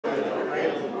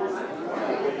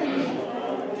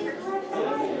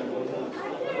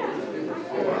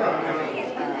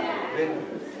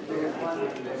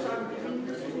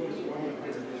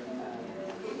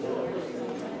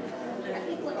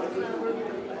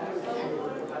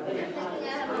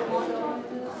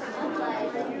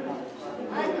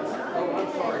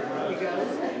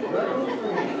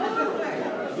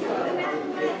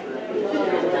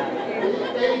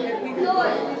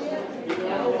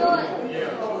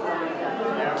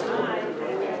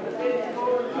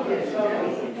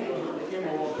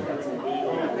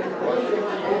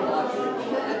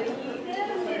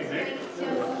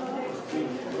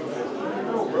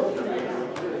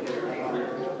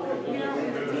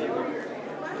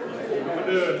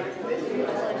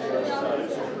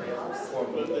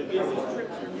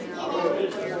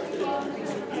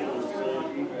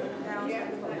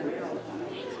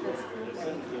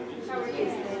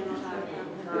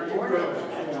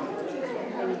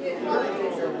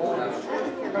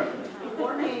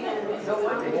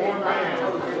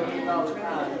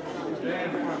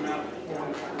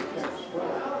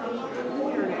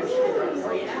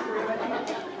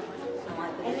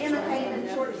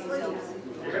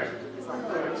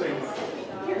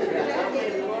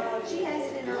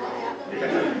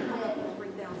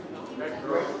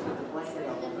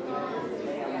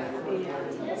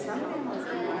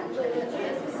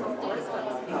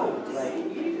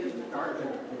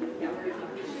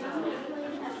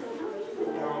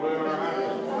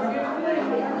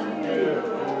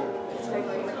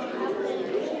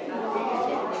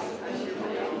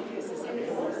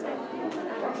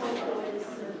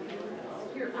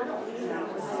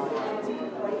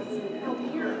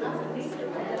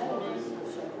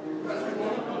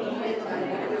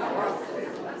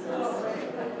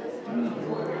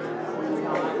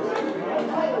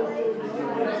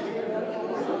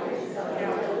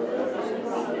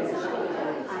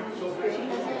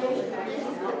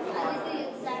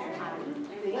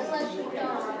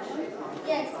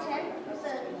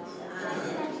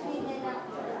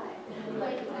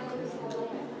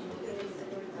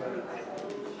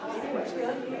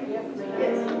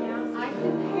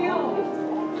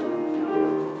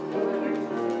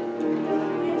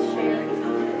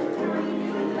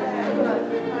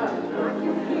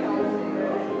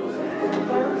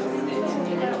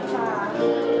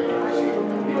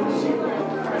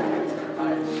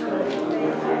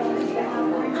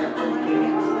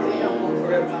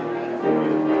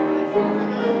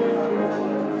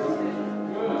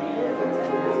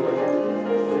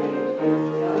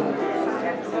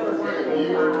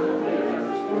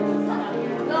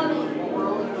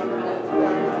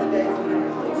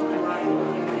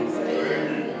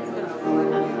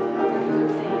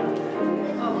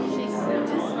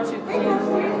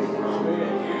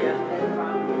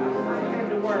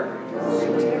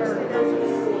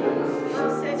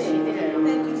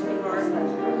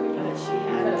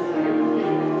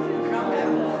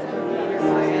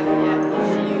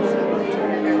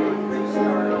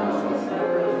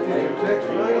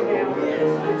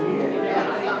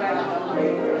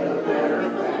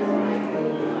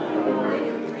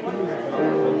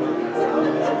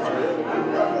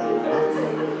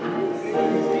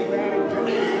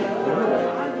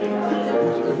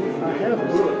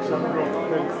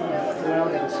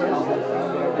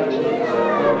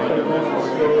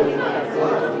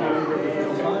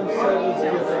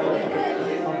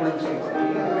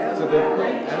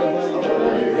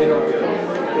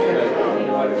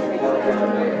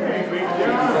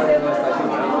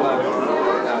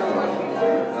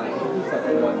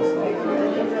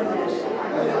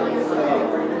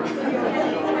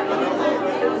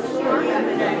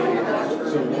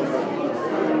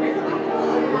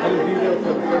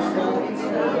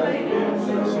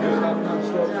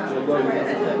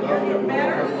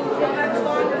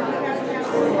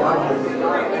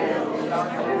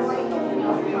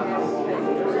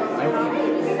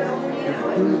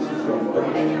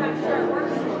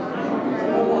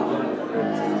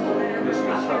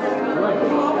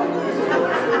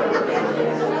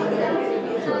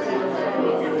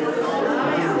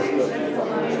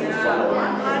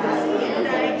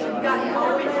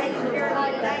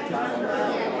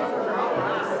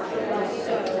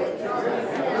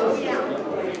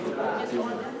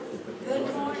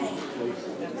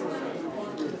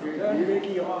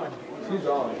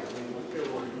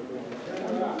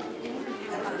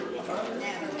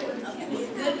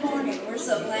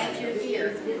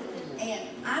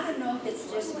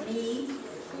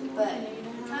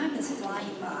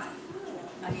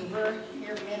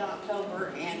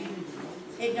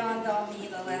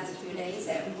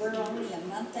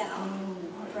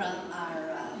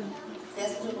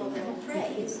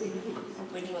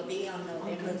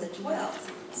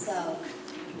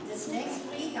This next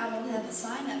week I will have a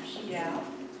sign-up shootout.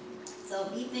 So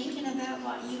be thinking about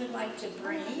what you would like to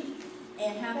bring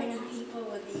and how many people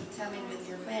would be coming with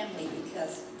your family,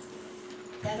 because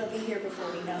that'll be here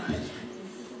before we know it.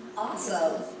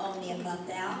 Also, only a month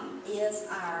out is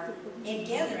our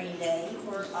in-gathering day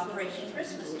for Operation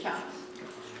Christmas Child.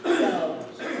 So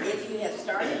if you have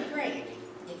started, great.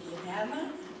 If you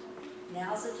haven't,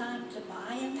 now's the time to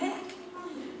buy and pack.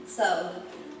 So,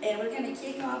 and we're going to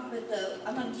kick off with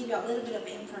I'm going to give you a little bit of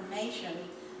information.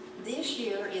 This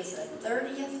year is the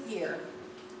 30th year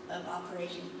of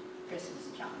Operation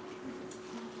Christmas Child.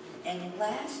 And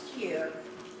last year,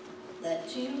 the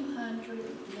 200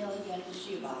 million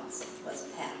shoebox was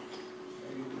packed.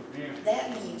 That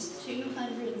means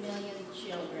 200 million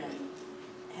children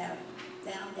have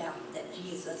found out that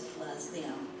Jesus loves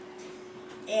them.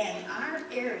 And our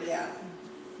area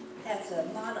has a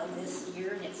motto this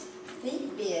year, and it's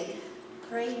think big,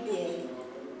 pray big,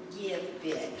 give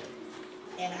big.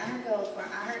 And our goal for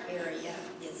our area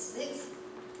is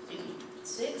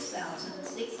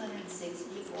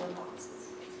 6,664 boxes.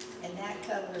 And that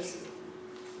covers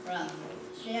from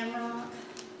Shamrock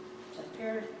to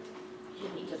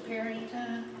Parrington,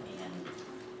 and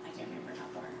I can't remember how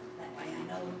far that way. I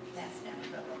know that's down the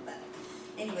road, but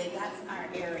anyway, that's our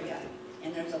area,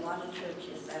 and there's a lot of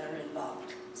churches that are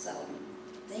involved. So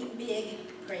think big,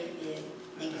 pray big,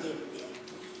 and give big.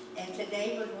 And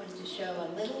today we're going to show a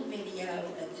little video,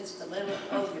 just a little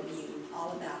overview,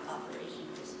 all about Operation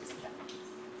Christmas Child.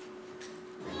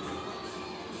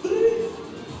 3,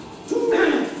 2,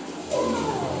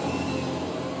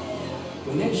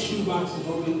 The next shoebox is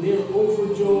open. They're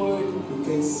overjoyed. You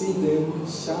can see them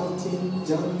shouting,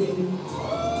 jumping.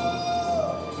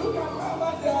 Look at how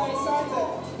much they are excited.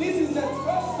 This is the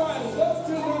first time those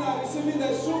children are receiving the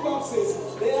shoeboxes.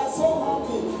 They are so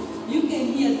happy. You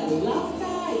can hear the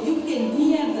laughter, you can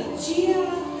hear the cheer,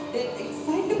 the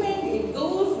excitement. It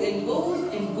goes and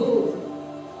goes and goes.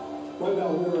 Right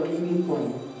now we're in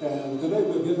Ukraine, and today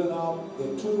we're giving out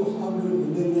the 200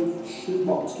 millionth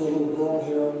shoebox to a little girl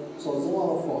here, so it's a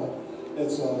lot of fun.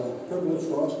 It's a privilege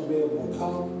for us to be able to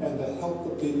come and to help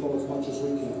the people as much as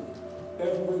we can.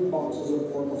 Every box is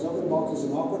important, because every box is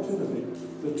an opportunity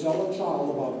to tell a child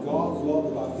about God's love,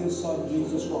 about His Son,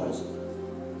 Jesus Christ.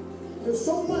 There's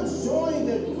so much joy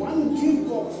that one gift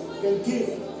box can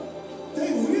give.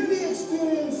 They really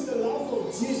experience the love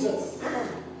of Jesus.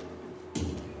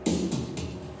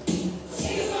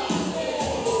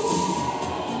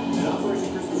 At Operation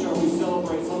Christmas Child, we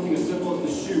celebrate something as simple as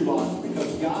the shoebox,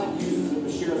 because God uses it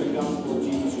to share the gospel of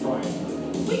Jesus Christ.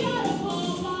 We got a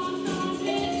full box on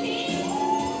 15.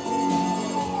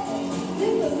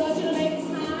 This is such an amazing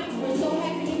time. We're so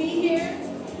happy to be here.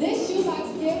 This shoebox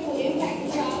gift will impact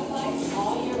the child's life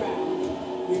all year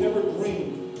round. We never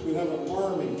dreamed we'd have an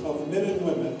army of men and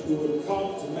women who would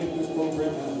come to make this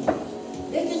program happen.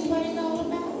 This is what it's all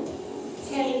about.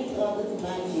 Telling others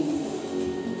about Jesus.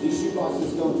 These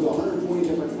shoeboxes go to 120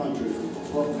 different countries,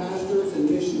 where pastors and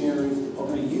missionaries are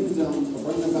going to use them to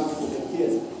bring the gospel to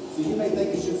kids. So you may think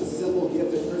it's just a simple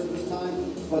gift at Christmas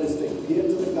time, but it's to give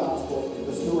to the gospel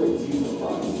the story of Jesus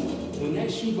Christ. When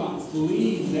that shoebox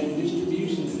leaves that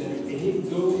distribution center and it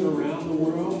goes around the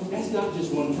world, that's not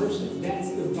just one person.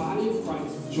 That's the body of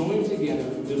Christ joined together,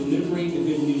 delivering the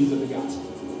good news of the gospel.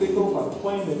 They go by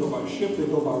plane, they go by ship, they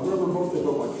go by riverboat, they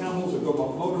go by camels, they go by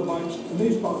motorbikes. And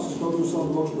these boxes go to some of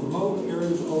the most remote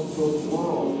areas of the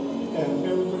world. And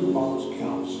every box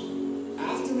counts.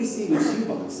 After receiving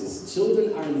shoeboxes,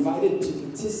 children are invited to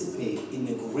participate in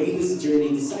the Greatest Journey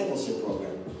Discipleship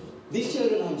Program. These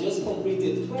children have just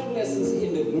completed 12 lessons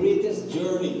in the Greatest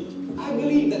Journey. I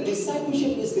believe that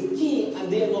discipleship is the key, and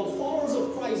they are not followers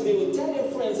of Christ. They will tell their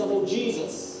friends about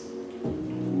Jesus.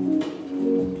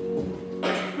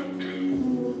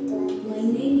 My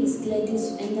name is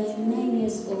Gladys and I'm 9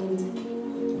 years old.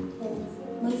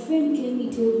 My friend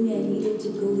Kemi told me I needed to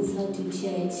go with her to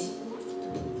church.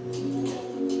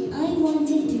 I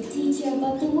wanted to teach her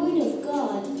about the Word of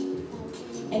God.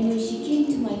 And when she came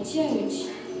to my church,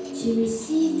 she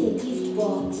received a gift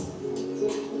box.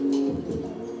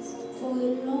 For a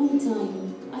long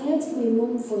time, I asked my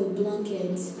mom for a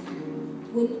blanket.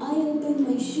 When I opened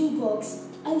my shoebox,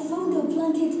 I found a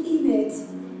blanket in it.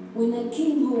 When I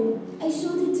came home, I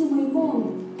showed it to my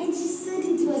mom, and she said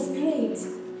it was great.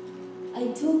 I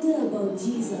told her about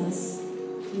Jesus.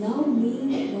 Now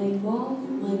me, my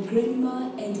mom, my grandma,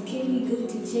 and Kemi go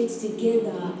to church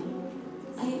together.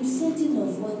 I am certain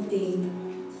of one thing.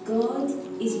 God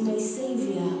is my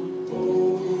Savior.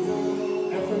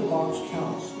 Every box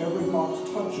counts. Every box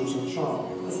touches structures and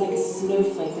charm. It's like a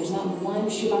snowflake. There's not one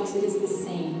shoebox that is the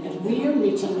same. And we are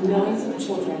reaching millions of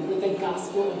children with the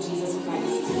gospel of Jesus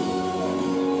Christ.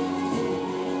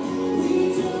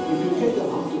 If you take the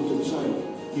heart of the child,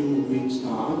 you will reach the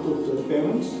heart of the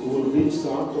parents, you will reach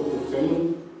the heart of the family.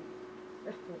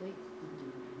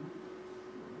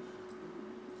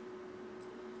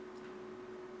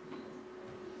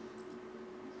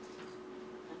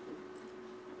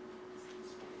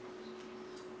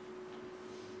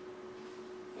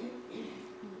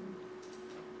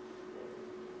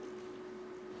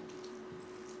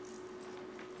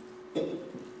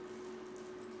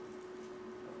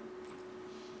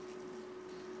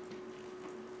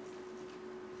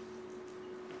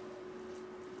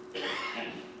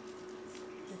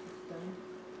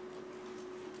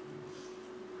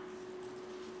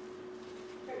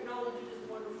 Technology is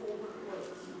wonderful when it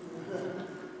works.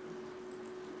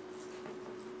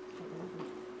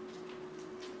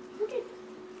 Okay.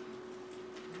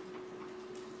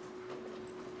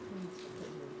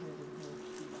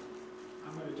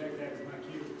 I'm going to take that as my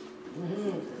cue.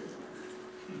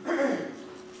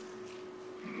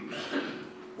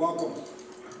 Welcome.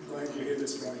 I'm glad you're here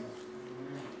this morning.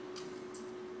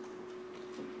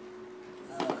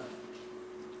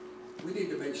 We need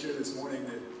to make sure this morning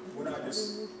that we're not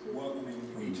just welcoming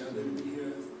each other to be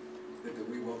here, but that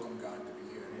we welcome God to be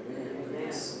here.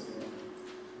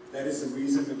 That is the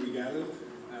reason that we gather.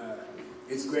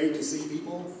 It's great to see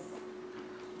people,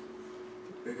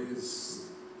 but it is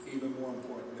even more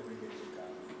important that we meet with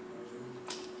God.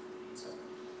 So,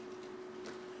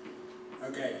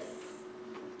 okay,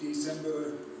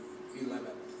 December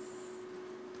 11th.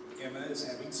 Emma is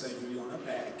having surgery on her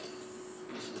back,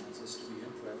 and she wants us to be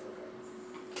in prayer for her.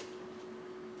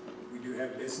 We do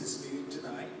have business meeting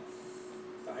tonight,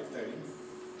 5:30.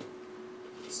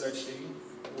 Search team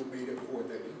will meet at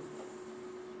 4:30.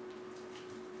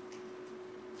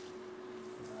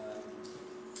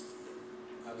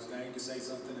 I was going to say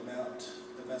something about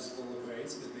the Festival of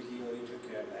Praise, but Vicki already took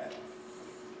care of that.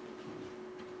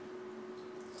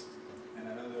 And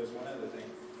I know there was one other thing.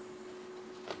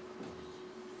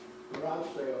 Garage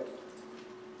sale.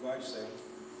 Garage sale.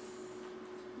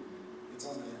 It's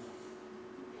on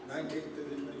the 19th to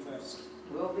the 21st.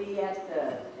 We'll be at the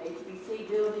HBC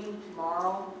building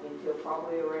tomorrow until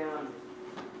probably around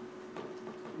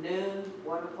noon,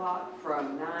 1 o'clock,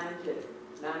 from 9 to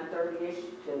 9:30ish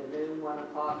to noon, 1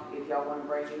 o'clock. If y'all want to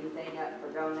bring anything up for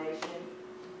donation,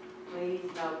 please,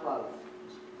 no clothes.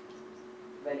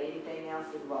 But anything else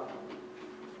is welcome.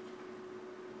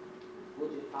 We'll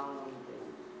just call on the bill.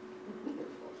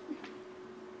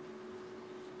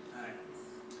 All right.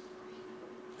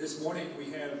 This morning we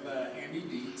have Andy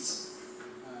Dietz.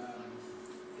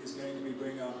 Is going to be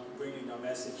bringing our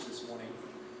message this morning.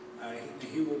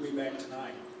 He will be back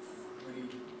tonight. When he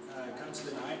comes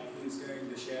tonight, he's going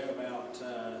to share about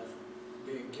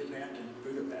being kidnapped in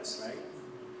Budapest, right?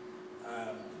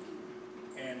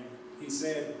 And he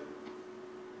said,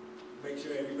 make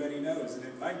sure everybody knows, and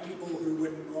invite people who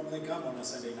wouldn't normally come on a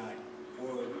Sunday night,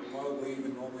 or probably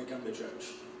even normally come to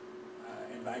church.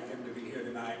 Invite them to be here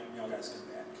tonight, and y'all guys come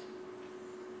back.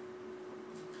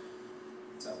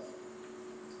 So,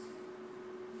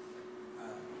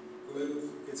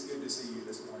 Lou, it's good to see you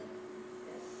this morning.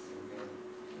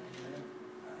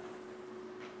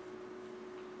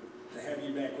 To have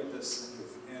you back with us,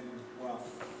 and well,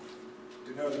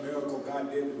 to know the miracle God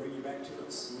did to bring you back to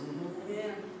us.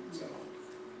 Yeah. So,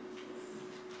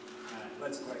 all right,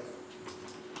 let's pray.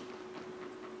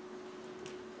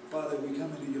 Father, we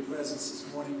come into your presence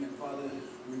this morning, and Father,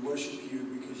 we worship you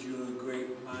because you are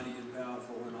great, mighty, and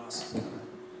powerful, and awesome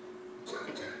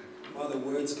God. Father,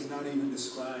 words cannot even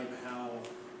describe how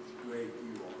great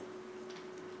you are.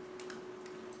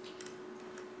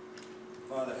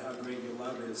 Father, how great your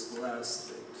love is for us,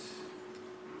 that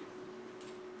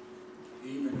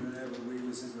even whenever we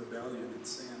was in rebellion and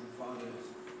sin, Father,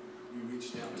 you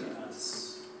reached out to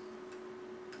us,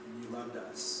 and you loved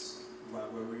us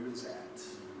right where we was at.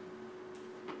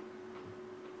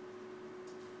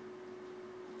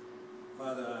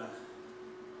 Father,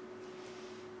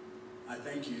 I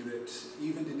thank you that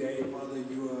even today, Father,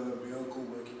 you are a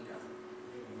miracle-working God.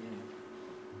 Amen.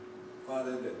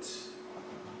 Father, that,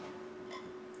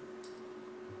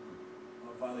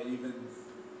 well, Father, even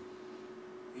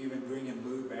bringing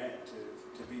Lou back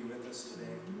to be with us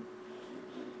today.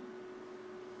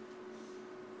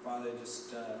 Father,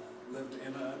 just lift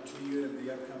Emma up to you in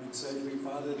the upcoming surgery,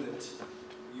 Father, that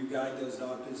you guide those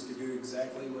doctors to do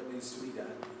exactly what needs to be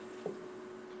done.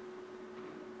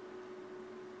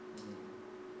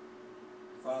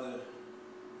 Father,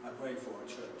 I pray for our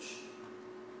church.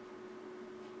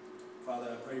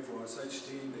 Father, I pray for our search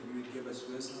team that you would give us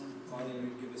wisdom. Father, you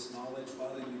would give us knowledge.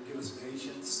 Father, you would give us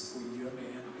patience for your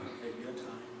man at your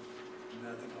time.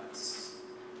 Nothing less.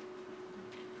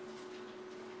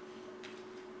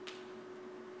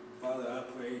 Father, I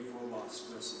pray for a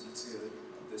lost person that's here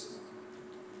this morning.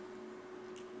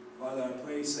 Father, I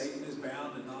pray Satan is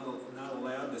bound and not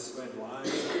allowed to spread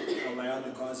lies, not allowed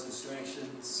to cause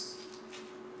distractions.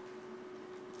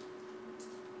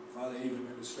 Father, even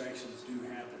when distractions do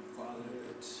happen, Father,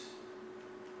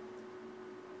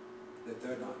 that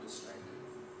they're not distracted.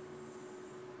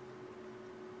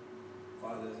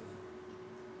 Father,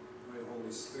 pray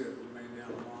Holy Spirit will rain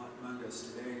down among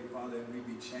us today, Father, and we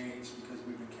be changed because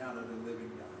we've encountered a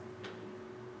living God.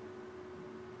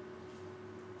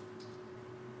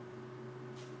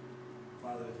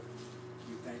 Father,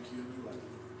 we thank you and we love you.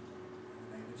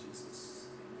 In the name of Jesus,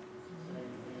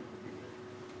 amen.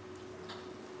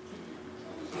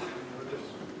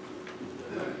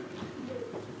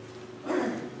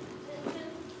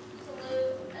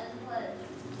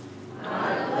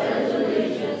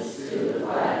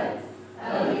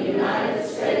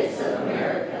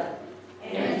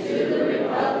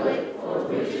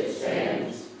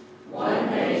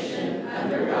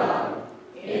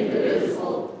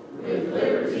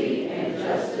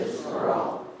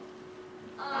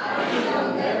 I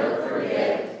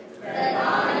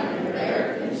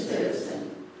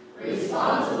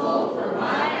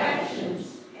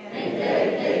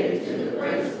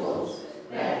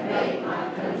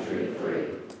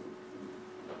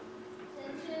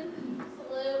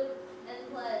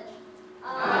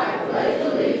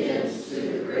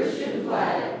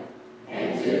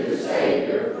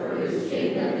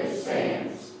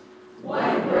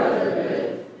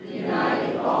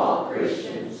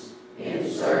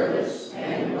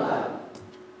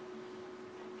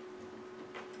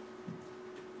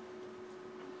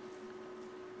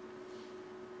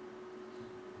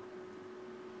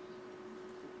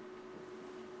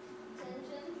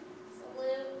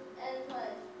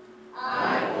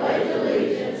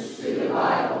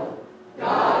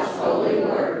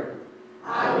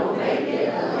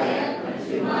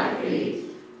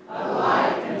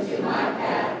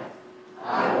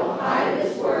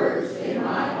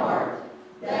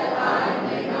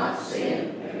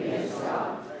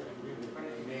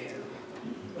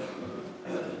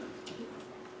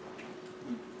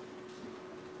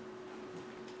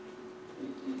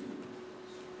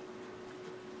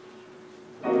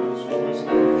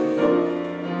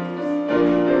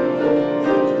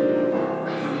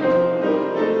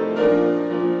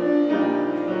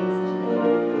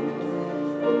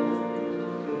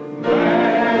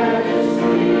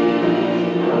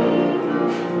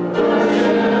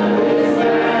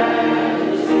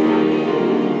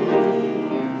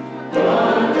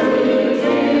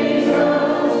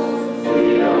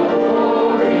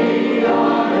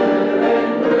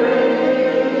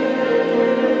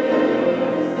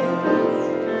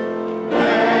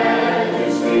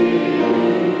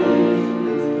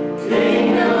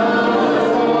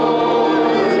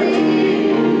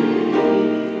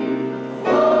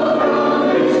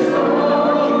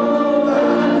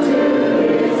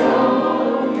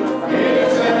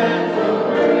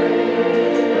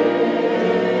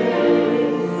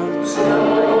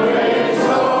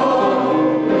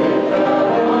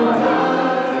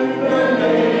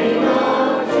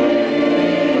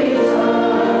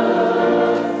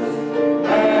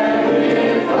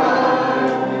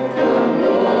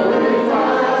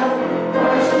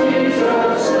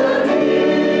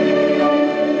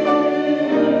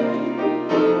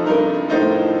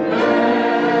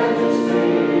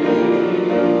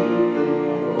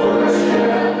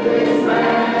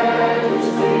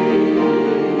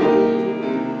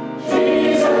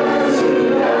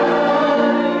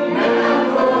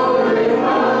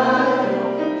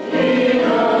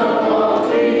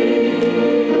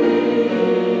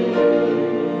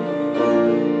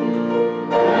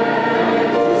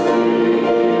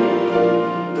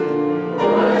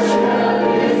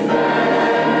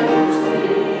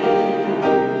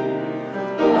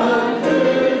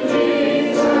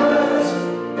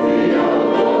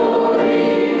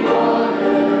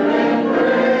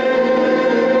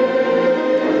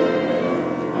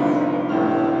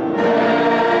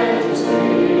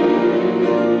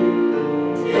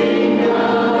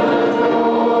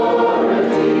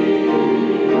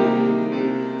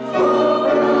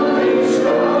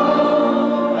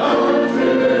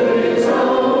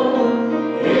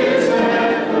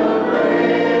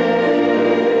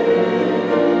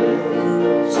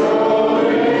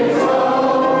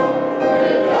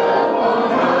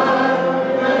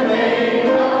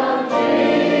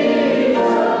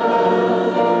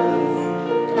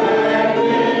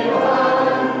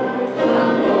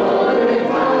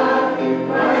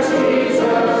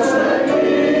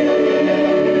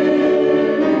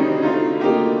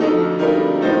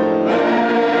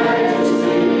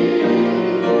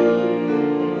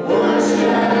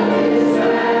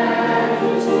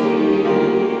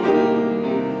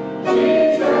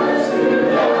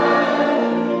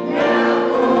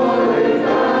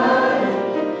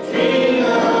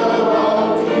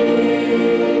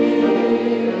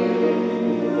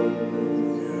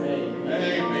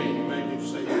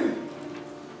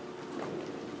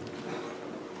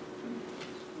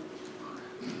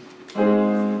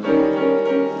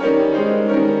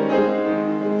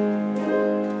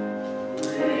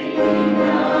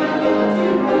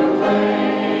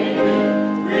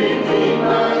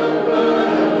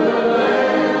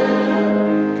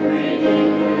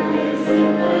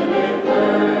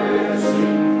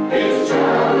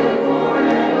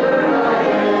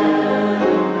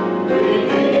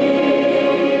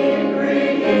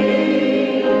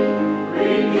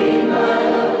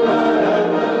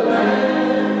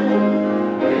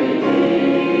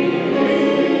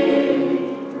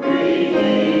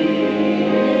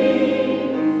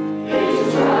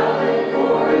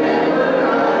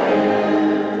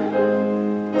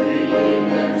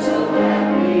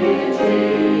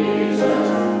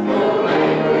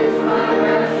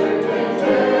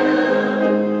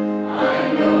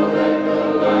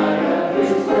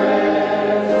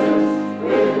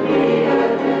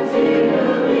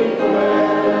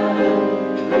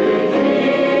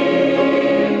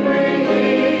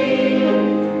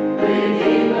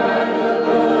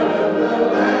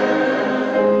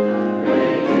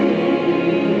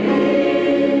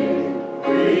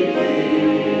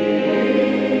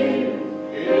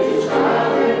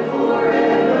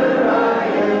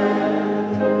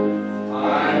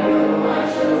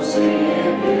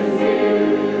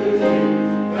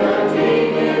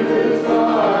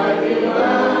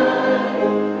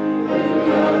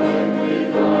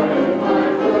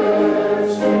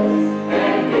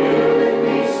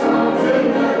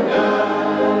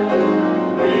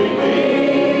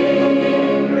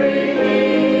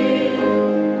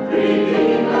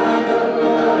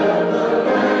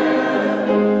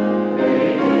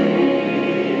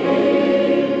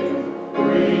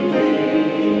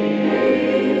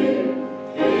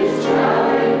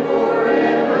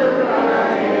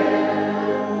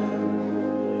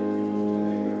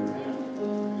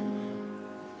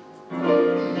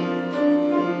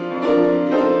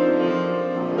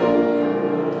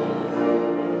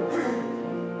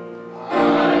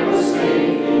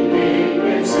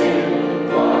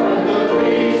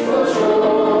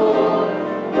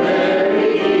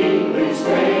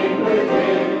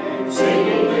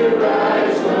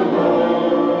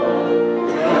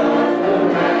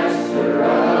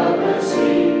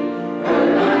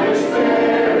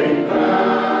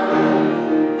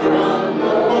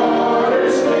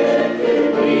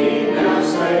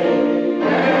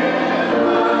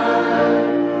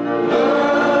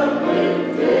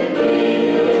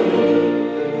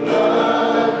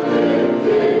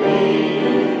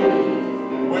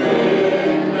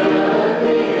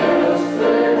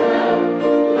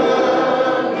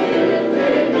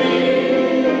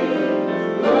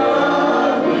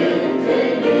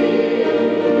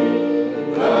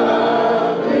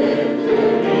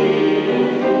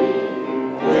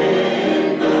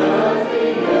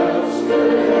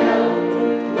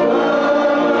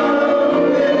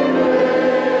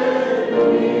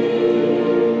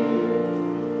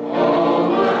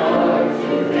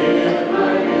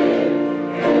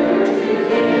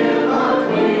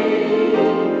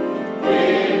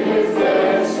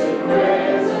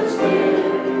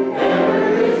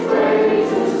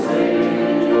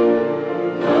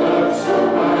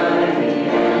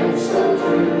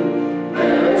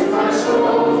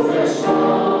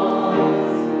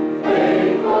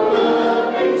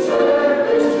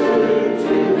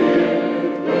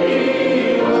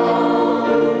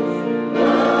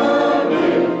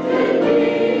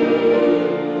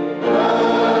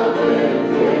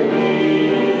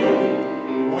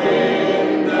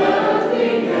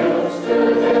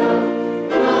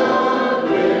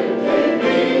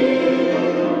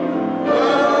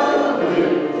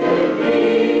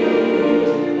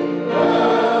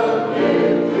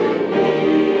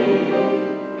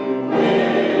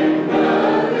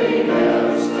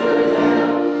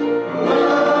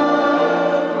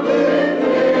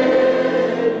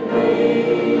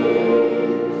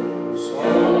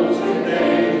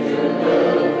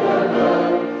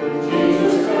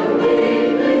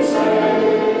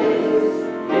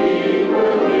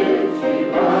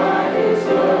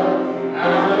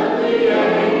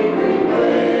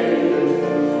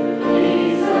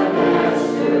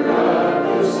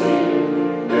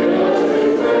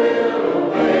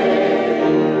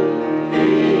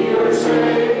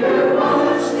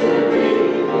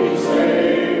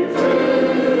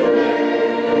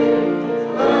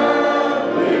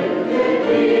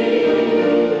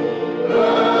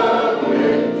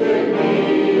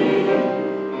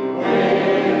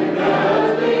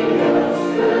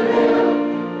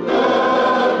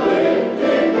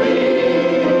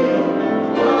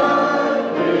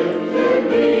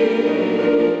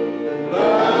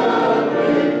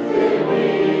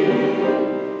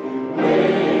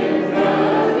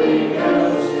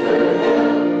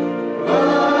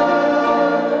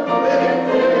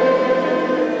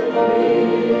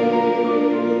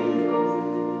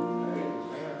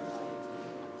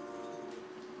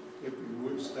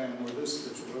stand with us,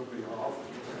 which will be our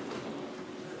offering.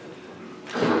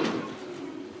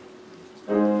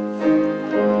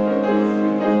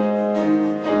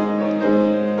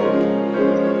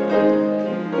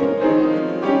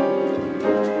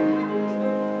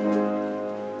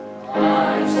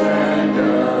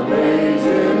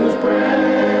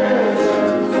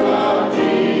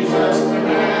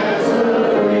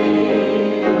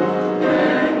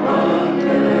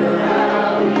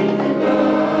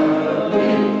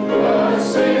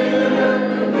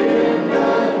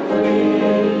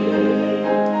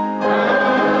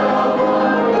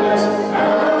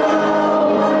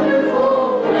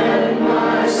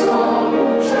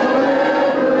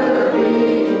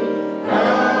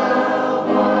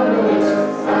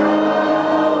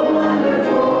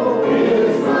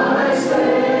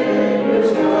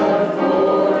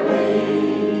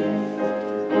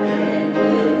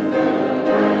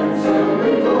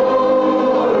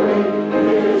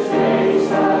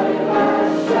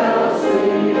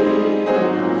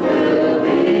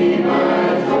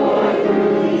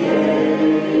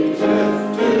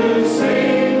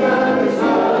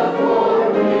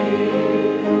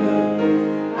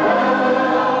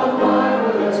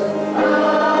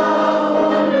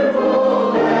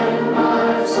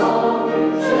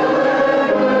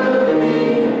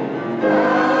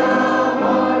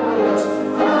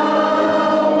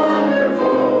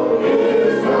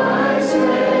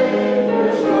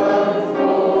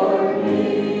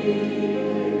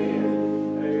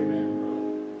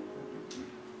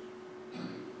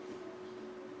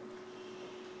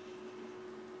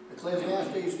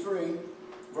 Ecclesiastes 3,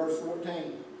 verse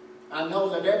 14. I know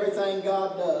that everything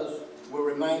God does will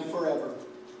remain forever.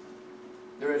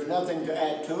 There is nothing to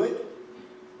add to it.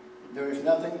 There is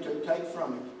nothing to take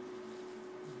from it.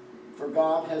 For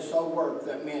God has so worked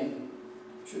that men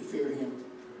should fear Him.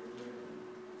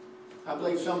 I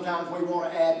believe sometimes we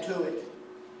want to add to it.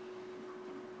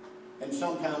 And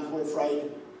sometimes we're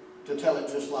afraid to tell it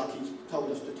just like He's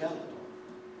told us to tell it.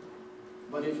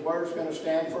 But His Word's going to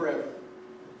stand forever.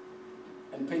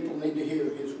 And people need to hear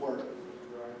His Word.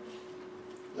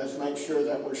 Let's make sure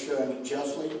that we're sharing it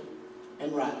justly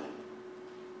and rightly.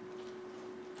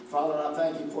 Father, I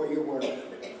thank You for Your Word.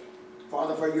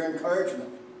 Father, for Your encouragement.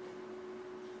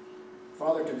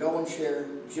 Father, to go and share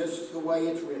just the way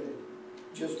it's written,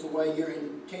 just the way Your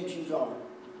intentions are.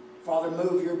 Father,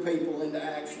 move Your people into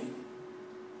action.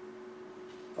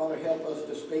 Father, help us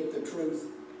to speak the truth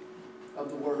of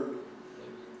the Word.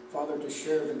 Father, to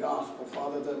share the gospel.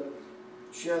 Father, to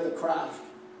share the Christ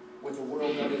with a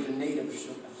world that is in need of a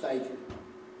Savior.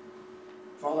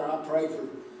 Father, I pray for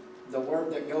the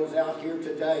word that goes out here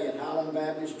today at Highland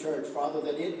Baptist Church. Father,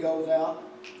 that it goes out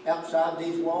outside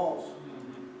these walls.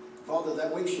 Father,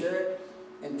 that we share it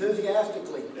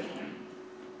enthusiastically.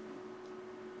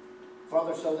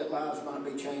 Father, so that lives might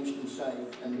be changed and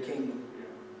saved and the kingdom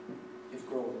is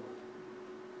growing.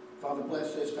 Father,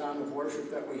 bless this time of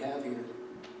worship that we have here.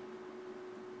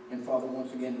 And Father,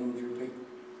 once again, move Your people.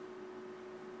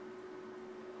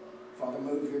 Father,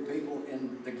 move Your people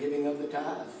in the giving of the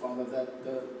tithes. Father, that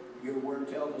Your Word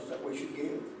tells us that we should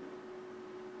give.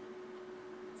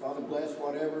 Father, bless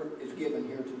whatever is given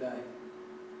here today.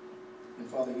 And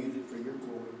Father, use it for Your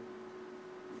glory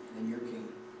and Your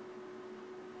kingdom.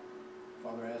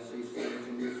 Father, I ask these things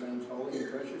in Your Son's holy and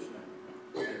precious name.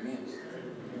 Amen.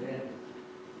 Amen.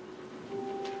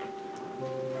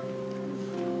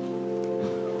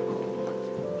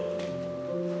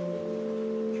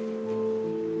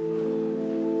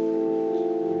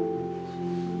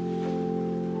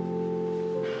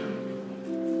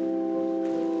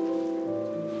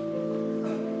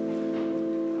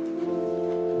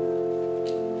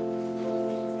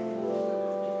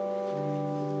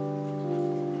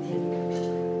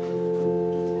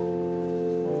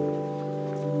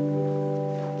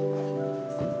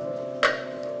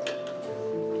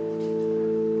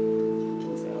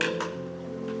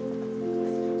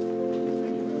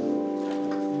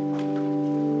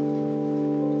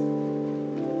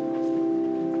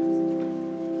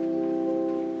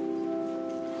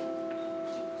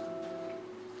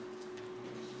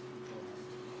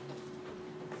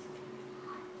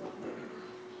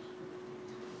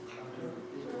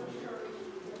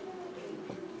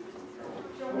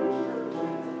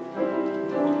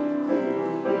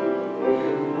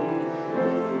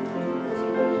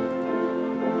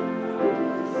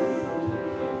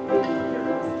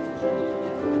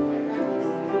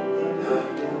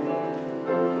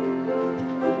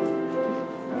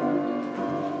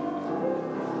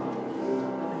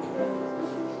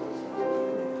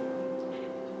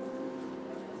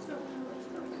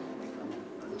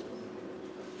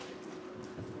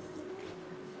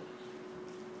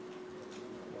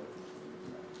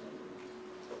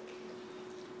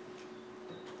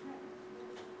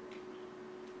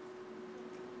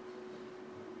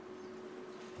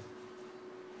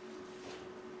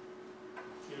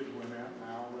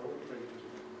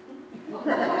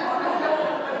 You're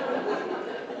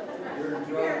in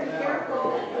trouble now.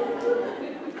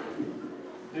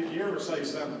 Did you ever say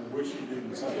something you wish you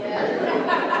didn't say?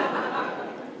 Yeah.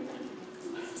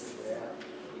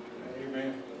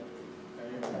 Amen.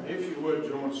 Amen. If you would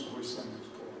join us as we sing this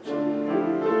chorus.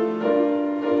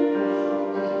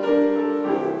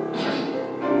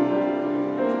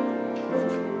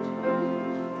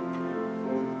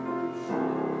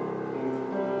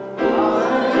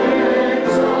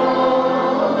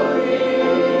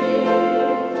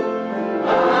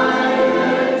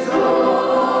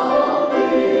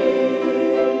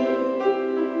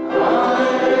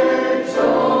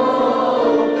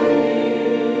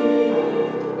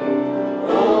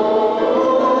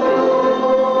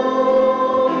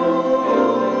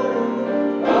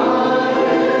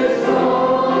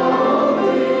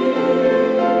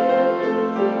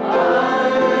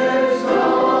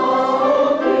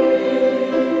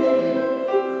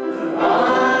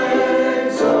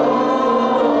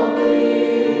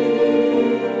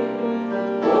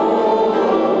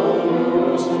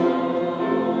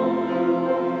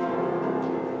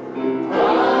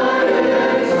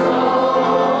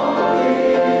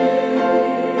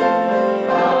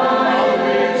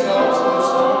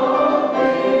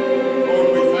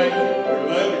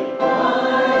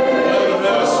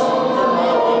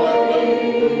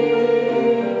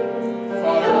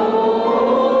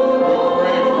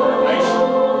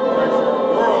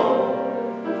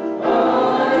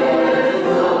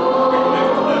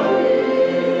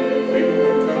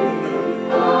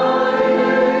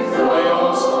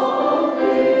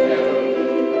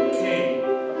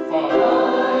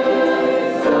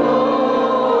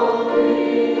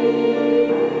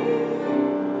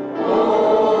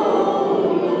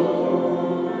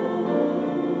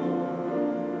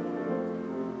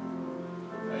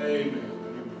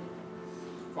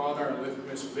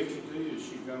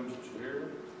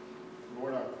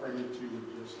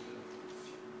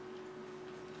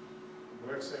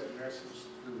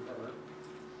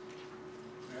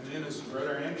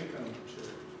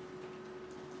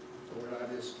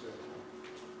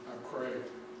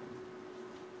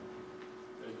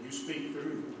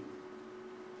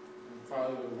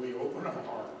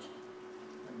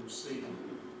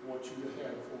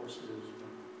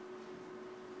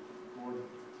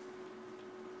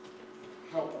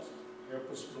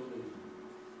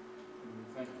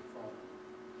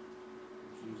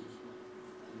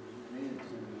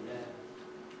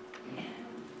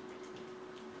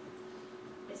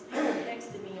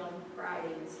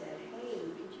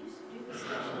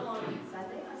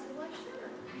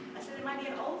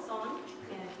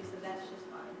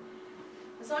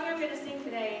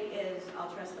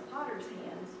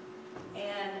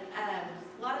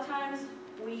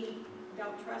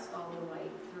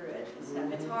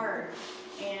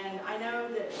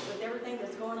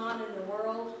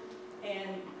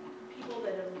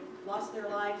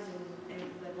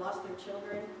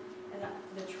 Children, and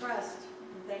the trust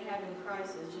that they have in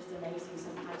Christ is just amazing.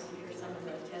 Sometimes to hear some of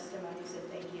the testimonies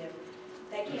that they give.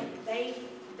 They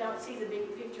don't see the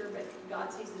big picture, but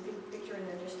God sees the big picture, and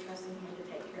they're just trusting Him to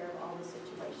take care of all the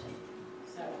situation.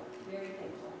 So, very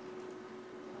thankful.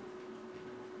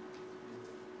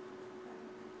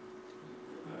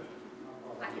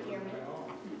 I can hear me.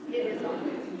 It is on.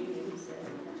 He said.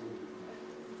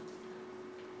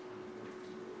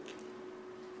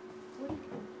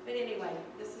 But anyway,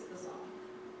 this is the song.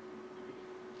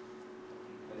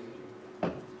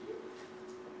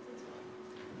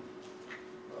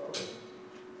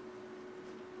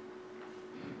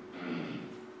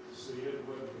 See it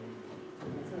with me.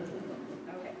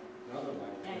 Okay. Now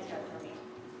it's got for me.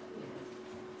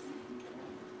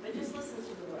 But just listen to the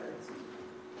words.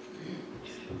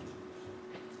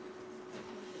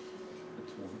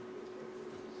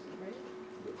 Ready?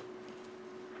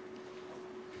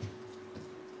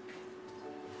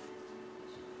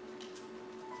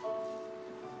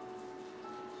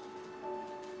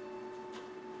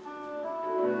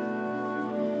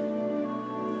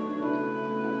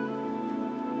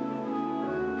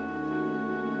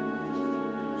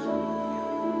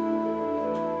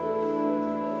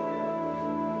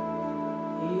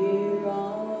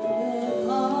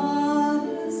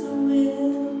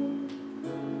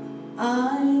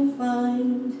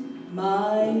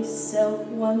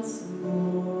 Once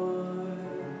more,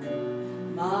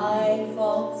 my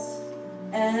faults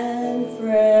and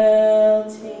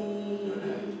frailties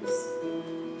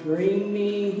bring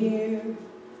me here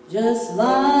just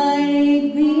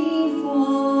like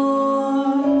before,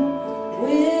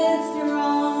 with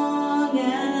strong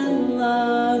and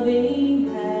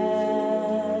loving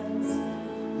hands.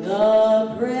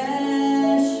 The prayer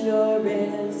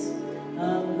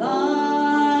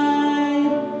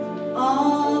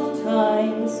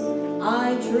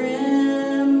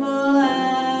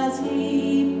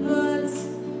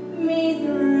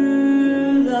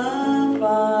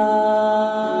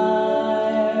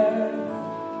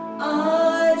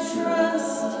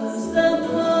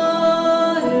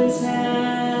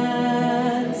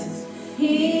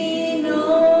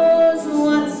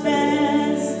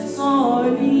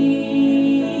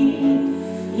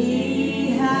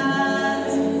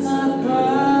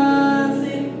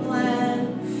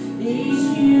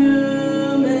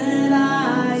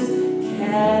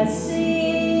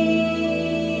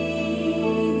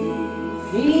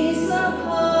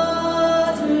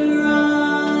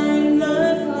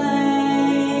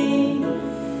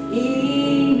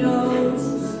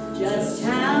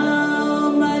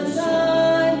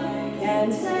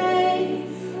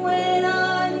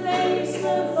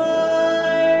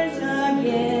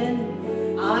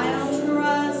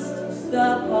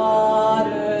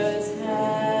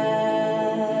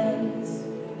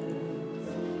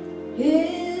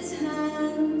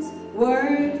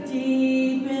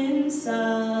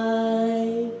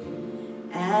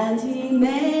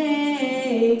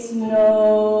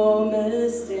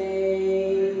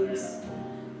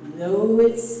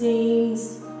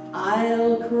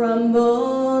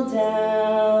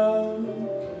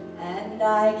and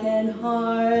I can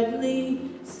hardly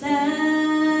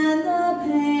stand the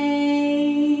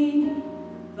pain,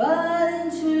 but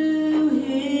into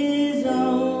His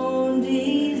own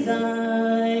design,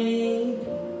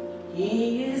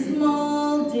 He is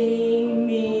molding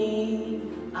me.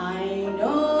 I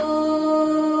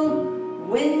know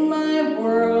when my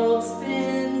world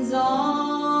spins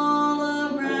all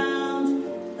around,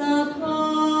 the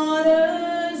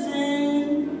potter's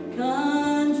in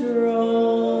control.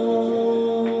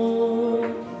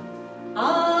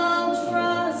 I'll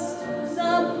trust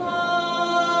the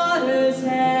potter's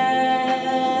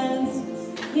hands.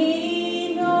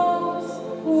 He knows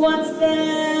what's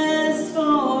best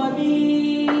for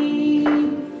me.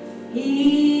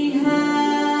 He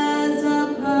has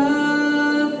a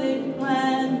perfect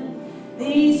plan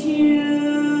these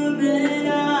human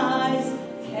eyes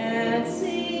can't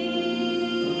see.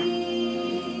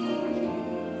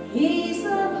 He's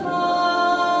the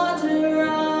potter,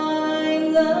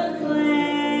 I'm the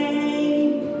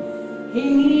clay.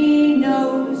 He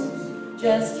knows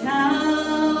just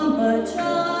how much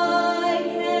I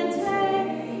can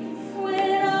take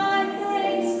when I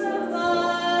face the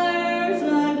fires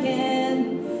again.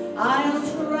 I'll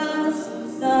trust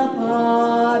the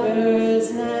potter's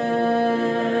hand.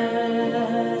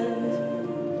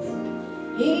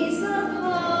 He's the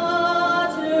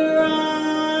potter,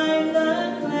 I'm the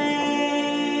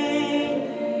clay.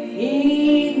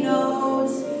 He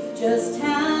knows just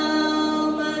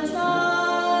how much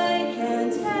I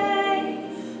can take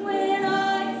when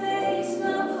I face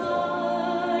the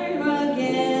fire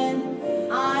again.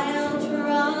 I'll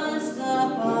trust the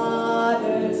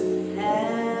potter's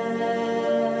hand.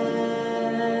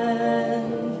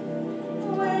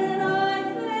 When I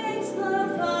face the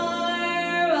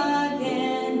fire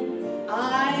again,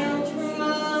 I'll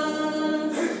trust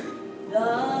the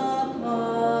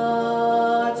potter's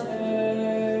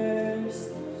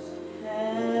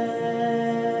hands.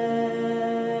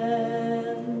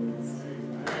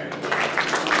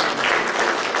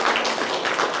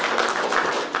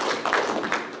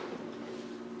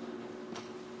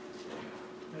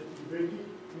 Thank you, Vicki.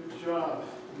 Good job.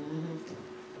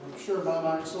 I'm sure my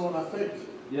mic's on, I think.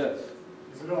 Yes.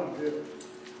 Is it on? Good.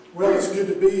 Well, it's good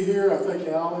to be here. I thank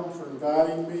Alan for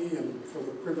inviting me and for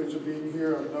the privilege of being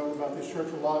here. I know about this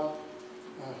church a lot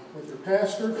with your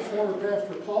pastor, former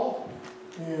pastor Paul,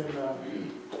 and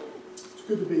it's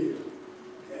good to be here.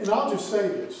 And I'll just say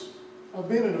this. I've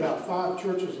been in about 5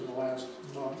 churches in the last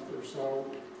month or so,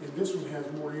 and this one has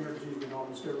more energy than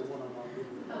almost every one of them.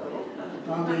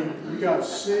 I mean, you guys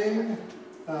sing,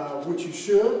 which you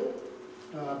should.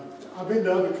 I've been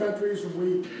to other countries, and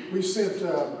we sent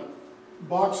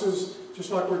boxes,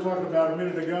 just like we were talking about a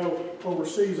minute ago,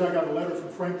 overseas. I got a letter from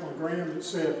Franklin Graham that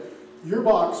said, your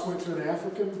box went to an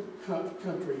African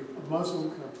country, a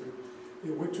Muslim country.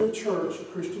 It went to a church, a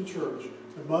Christian church.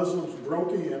 The Muslims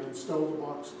broke in and stole the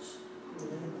boxes.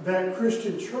 That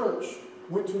Christian church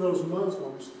went to those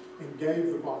Muslims and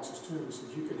gave the boxes to them and said,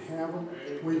 you can have them.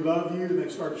 We love you. And they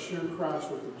started sharing Christ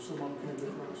with them. Some of them came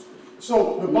to Christ.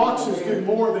 So the boxes do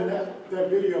more than that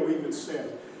video even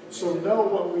said. So know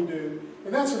what we do.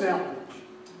 And that's an outreach.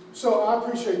 So I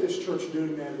appreciate this church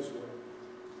doing that as well.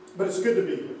 But it's good to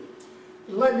be here.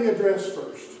 Let me address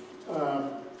first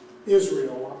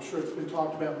Israel. I'm sure it's been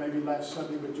talked about maybe last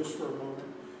Sunday, but just for a moment.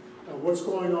 What's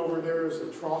going over there is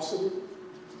atrocity.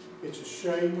 It's a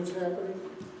shame what's happening,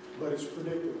 but it's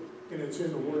predictable, and it's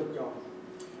in the Word of God.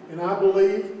 And I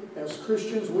believe, as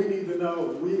Christians, we need to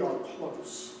know we are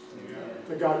close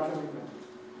to God coming back.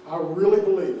 I really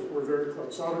believe we're very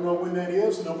close. I don't know when that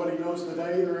is. Nobody knows the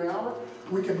day or the hour.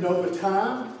 We can know the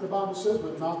time, the Bible says,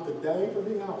 but not the day or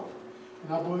the hour.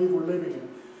 And I believe we're living in it.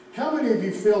 How many of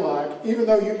you feel like, even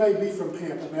though you may be from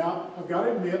Tampa, now, I've got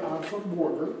to admit, I'm from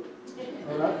Borger,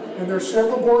 all right? And there's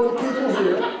several Borger people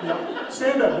here. Now,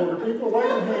 stand up, Borger people. Wave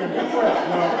your hand. Be proud.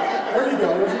 No, there you go.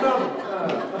 There's another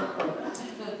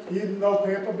one. Even though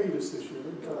Tampa beat us this year.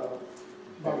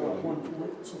 By what, 1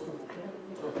 point, something like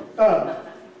that.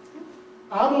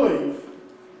 I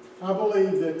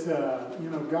believe that,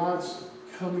 God's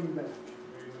coming back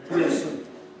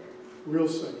real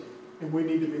soon. And we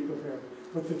need to be prepared.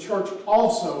 But the church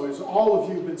also, as all of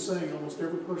you have been saying, almost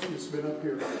every person that's been up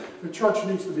here, the church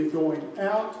needs to be going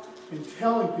out and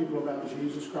telling people about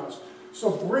Jesus Christ.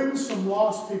 So bring some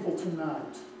lost people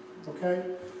tonight, okay?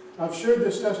 I've shared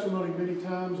this testimony many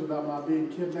times about my being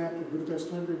kidnapped in Budapest,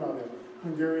 Hungary by the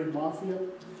Hungarian mafia.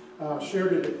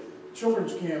 Shared it at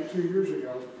children's camp 2 years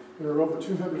ago. There were over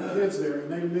 200 kids there, and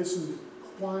they listened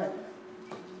quietly,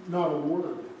 not a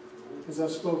word. As I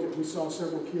spoke it, we saw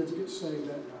several kids get saved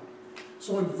that night.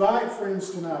 So invite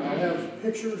friends tonight. I have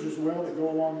pictures as well that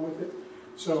go along with it.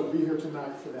 So be here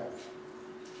tonight for that.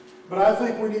 But I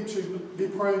think we need to be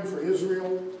praying for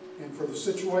Israel and for the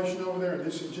situation over there. And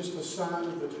this is just a sign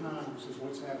of the times is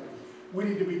what's happening. We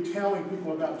need to be telling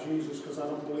people about Jesus because I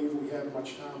don't believe we have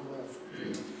much time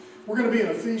left. We're going to be in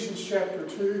Ephesians chapter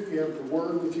 2. If you have the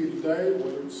Word with you today,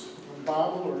 whether it's on the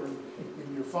Bible or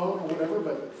in your phone or whatever,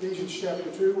 but Ephesians chapter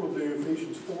 2, we'll do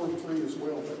Ephesians 4 and 3 as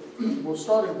well. But we'll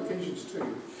start in Ephesians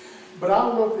 2. But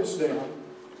I wrote this down.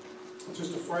 It's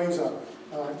just a phrase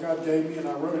God gave me, and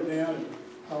I wrote it down, and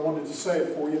I wanted to say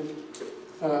it for you.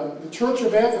 The church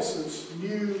of Ephesus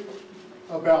knew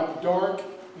about dark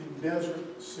and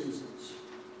desert seasons.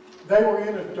 They were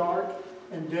in a dark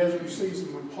and desert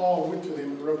season when Paul went to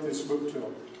them and wrote this book to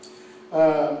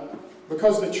them.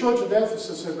 Because the church of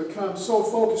Ephesus had become so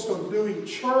focused on doing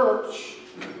church,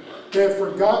 they had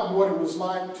forgotten what it was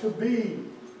like to be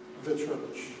the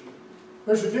church.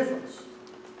 There's a difference.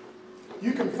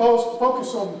 You can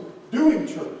focus on doing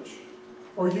church,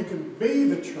 or you can be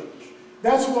the church.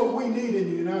 That's what we need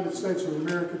in the United States of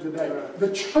America today.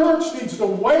 The church needs to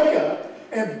wake up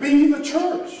and be the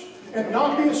church and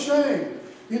not be ashamed.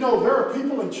 You know, there are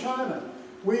people in China.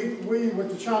 We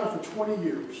went to China for 20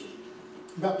 years,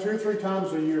 about 2 or 3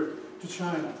 times a year to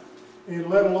China, and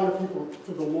led a lot of people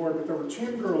to the Lord. But there were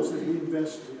 10 girls that we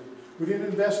invested in. We didn't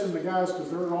invest in the guys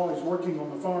because they were always working on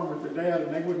the farm with their dad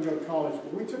and they wouldn't go to college.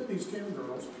 But we took these 10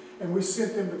 girls and we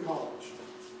sent them to college.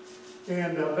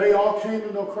 And they all came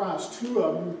to know Christ. 2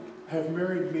 of them have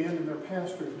married men and they're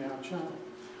pastors now in China.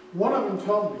 One of them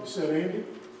told me, said, Andy,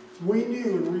 we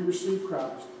knew when we received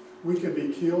Christ, we could be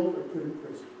killed or put in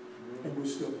prison. And we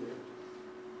still did.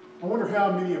 I wonder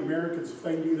how many Americans, if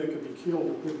they knew they could be killed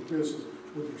or put in prison,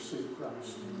 would receive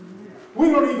Christ. We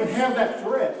don't even have that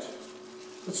threat.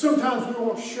 But sometimes we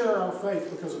won't share our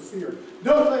faith because of fear.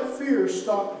 Don't let fear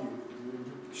stop you.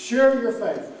 Share your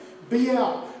faith. Be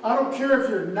out. I don't care if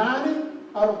you're 90.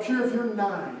 I don't care if you're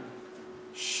 9.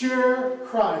 Share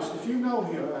Christ. If you know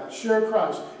Him, share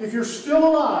Christ. If you're still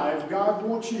alive, God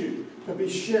wants you to be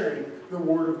sharing the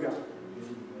Word of God.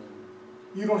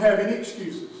 You don't have any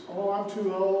excuses. Oh, I'm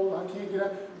too old. I can't get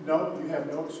out. No, you have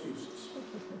no excuses.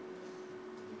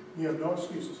 You have no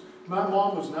excuses. My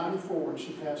mom was 94 when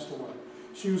she passed away.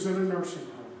 She was in a nursing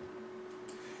home.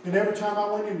 And every time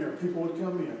I went in there, people would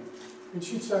come in. And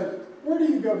she'd say, where do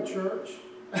you go to church?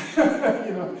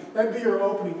 You know, that'd be her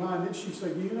opening line. Then she'd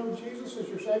say, do you know Jesus is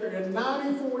your Savior? At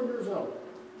 94 years old.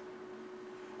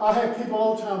 I have people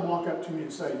all the time walk up to me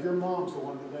and say, your mom's the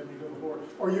one that led me to the Lord.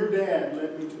 Or your dad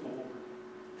led me to the Lord.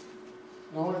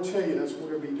 And I want to tell you that's what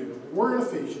we'll be doing. We're in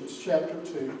Ephesians chapter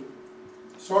 2.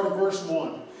 Start at verse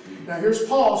 1. Now here's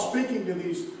Paul speaking to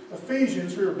these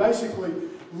Ephesians who are basically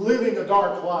living a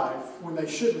dark life when they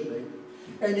shouldn't be.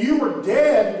 And you were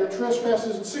dead in your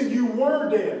trespasses and sin. You were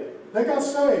dead. They got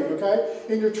saved, okay?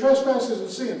 In your trespasses and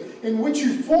sin, in which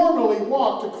you formerly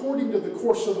walked according to the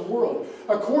course of the world,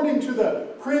 according to the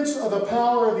prince of the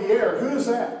power of the air. Who is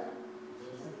that?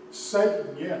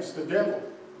 Satan, yes, the devil.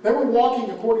 They were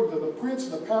walking according to the prince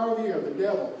of the power of the air, the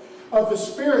devil, of the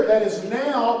spirit that is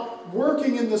now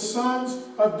working in the sons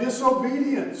of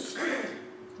disobedience.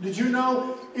 Did you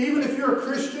know, even if you're a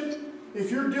Christian,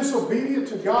 if you're disobedient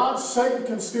to God, Satan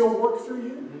can still work through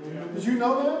you? Did you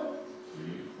know that?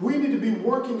 We need to be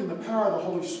working in the power of the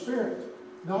Holy Spirit,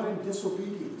 not in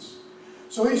disobedience.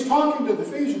 So he's talking to the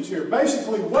Ephesians here.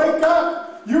 Basically, wake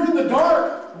up. You're in the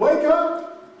dark. Wake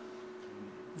up.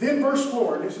 Then verse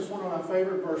 4. This is one of my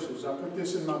favorite verses. I put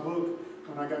this in my book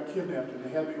when I got kidnapped and they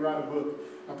had me write a book.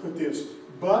 I put this,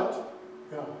 but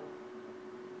God.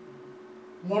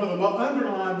 One of them,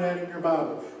 underline that in your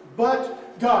Bible.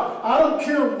 But God. I don't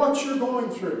care what you're going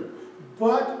through,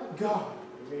 but God.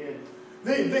 Amen.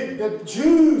 The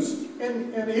Jews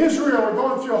in Israel are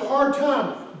going through a hard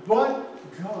time,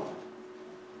 but God.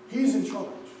 He's in charge.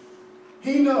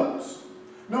 He knows.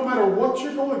 No matter what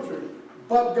you're going through,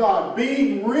 but God,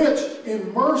 being rich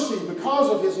in mercy because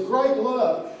of His great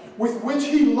love with which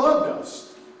He loved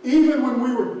us, even when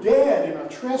we were dead in our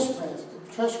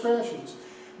transgressions,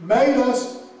 made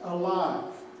us alive.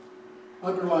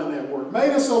 Underline that word.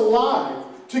 Made us alive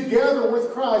together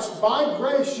with Christ. By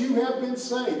grace you have been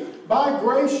saved. By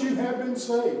grace you have been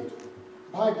saved.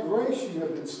 By grace you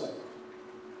have been saved.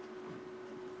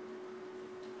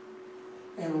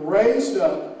 And raised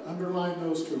up, underline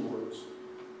those 2 words,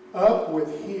 up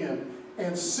with Him,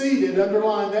 and seated,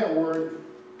 underline that word,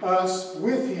 us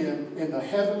with Him in the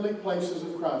heavenly places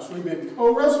of Christ. We've been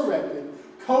co-resurrected,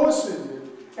 co-ascended,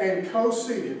 and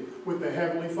co-seated with the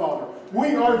Heavenly Father.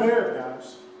 We are there,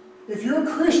 guys. If you're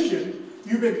a Christian,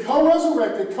 you've been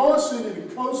co-resurrected, co-ascended,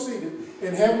 and co-seated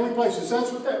in heavenly places.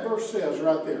 That's what that verse says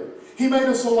right there. He made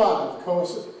us alive,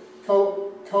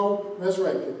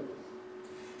 co-resurrected.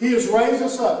 He has raised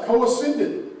us up,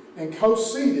 co-ascended, and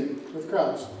co-seated with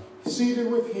Christ,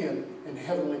 seated with Him in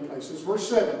heavenly places. Verse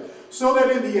 7, so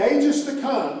that in the ages to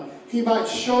come, He might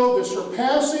show the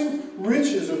surpassing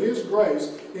riches of His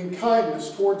grace in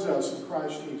kindness towards us in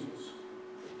Christ Jesus.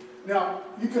 Now,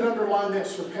 you could underline that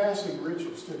surpassing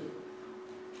riches too.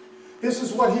 This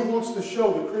is what He wants to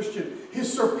show the Christian,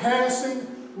 His surpassing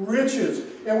riches.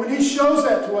 And when He shows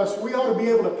that to us, we ought to be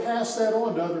able to pass that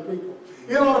on to other people.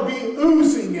 It ought to be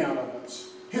oozing out of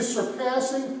us, His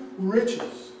surpassing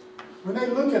riches. When they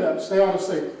look at us, they ought to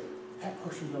say, that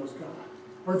person knows God.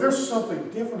 Or there's something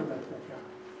different about that guy.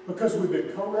 Because we've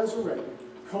been co-resurrected,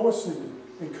 co-ascended,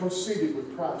 and co-seated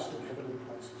with Christ in heavenly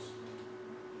places.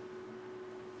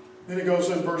 Then it goes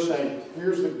in verse 8.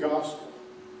 Here's the gospel.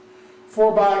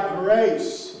 For by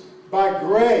grace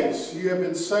you have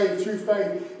been saved through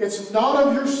faith. It's not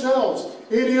of yourselves.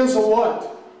 It is a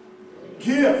what?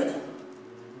 Gift.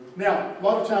 Now, a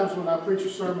lot of times when I preach a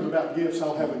sermon about gifts,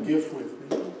 I'll have a gift with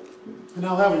me. And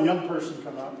I'll have a young person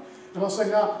come up. And I'll say,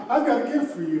 now, I've got a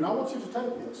gift for you, and I want you to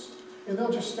take this. And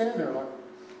they'll just stand there like,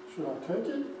 should I take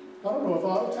it? I don't know if I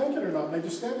ought to take it or not. And they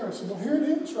just stand there and say, well, here it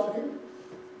is right here.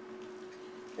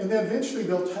 And then eventually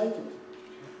they'll take it.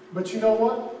 But you know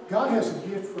what? God has a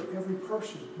gift for every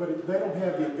person, but they don't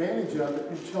have the advantage of it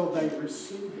until they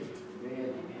receive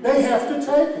it. They have to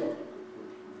take it.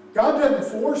 God doesn't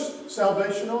force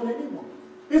salvation on anyone.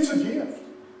 It's a gift.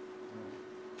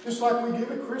 Just like we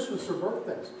give at Christmas or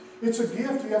birthdays. It's a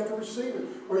gift, you have to receive it.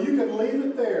 Or you can leave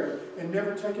it there and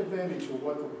never take advantage of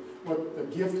what the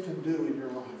gift can do in your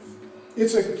life.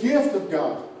 It's a gift of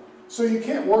God. So you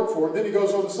can't work for it. Then he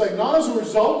goes on to say, not as a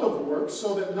result of the works,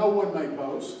 so that no one may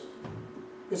boast.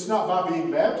 It's not by being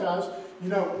baptized. You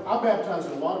know, I baptized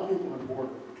a lot of people in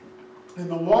Border. And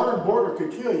the water in Border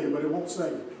could kill you, but it won't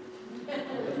save you.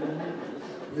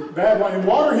 It's bad way. And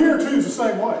water here, too, is the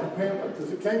same way in Pampa,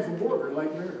 because it came from Border,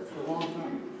 Lake Merritt, for a long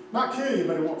time. Not kill you,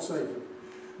 but it won't save you.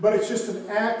 But it's just an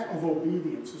act of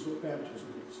obedience is what baptism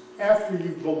is. After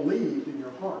you've believed in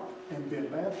your heart and been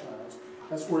baptized,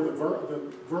 that's where the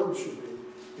verb should be,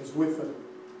 is with the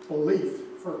belief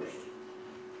first.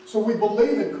 So we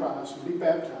believe in Christ and be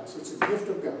baptized. It's a gift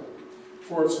of God.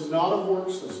 For it's not of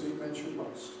works, lest any man should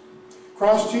boast.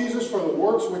 Christ Jesus for the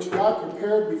works which God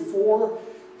prepared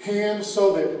beforehand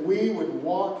so that we would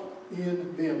walk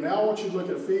in them. Now I want you to look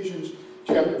at Ephesians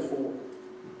chapter 4.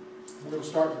 We're going to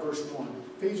start in verse 1.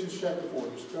 Ephesians chapter 4.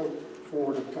 Just go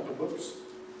forward a couple books.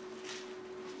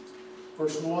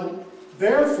 Verse 1.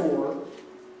 Therefore,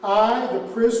 I, the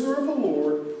prisoner of the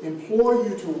Lord, implore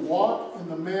you to walk in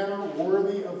the manner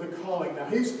worthy of the calling. Now,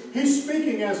 he's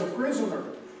speaking as a prisoner.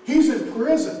 He's in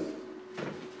prison.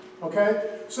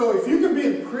 Okay? So if you can be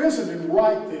in prison and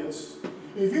write this,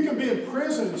 if you can be in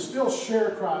prison and still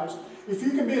share Christ, if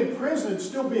you can be in prison and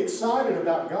still be excited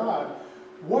about God,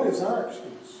 what is our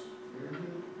excuse?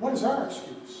 What is our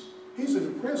excuse? He's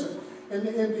in prison. And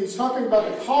he's talking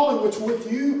about the calling which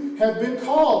with you have been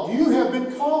called. You have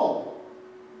been called.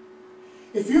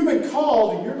 If you've been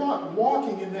called and you're not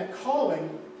walking in that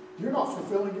calling, you're not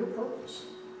fulfilling your purpose.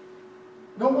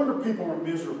 No wonder people are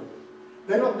miserable.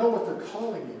 They don't know what their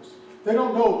calling is. They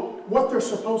don't know what they're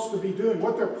supposed to be doing,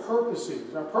 what their purpose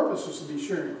is. Our purpose is to be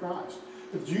sharing Christ.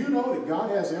 But do you know that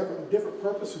God has a different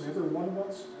purpose in every one of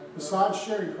us besides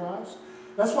sharing Christ?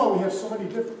 That's why we have so many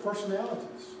different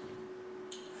personalities.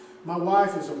 My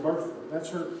wife is a birther. That's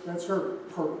her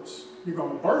purpose. You're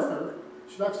going to birth her.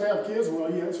 She likes to have kids. Well,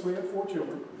 yes, we have 4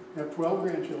 children. We have 12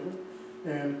 grandchildren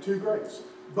and 2 greats.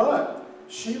 But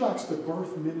she likes to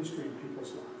birth ministry in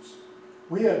people's lives.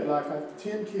 We had like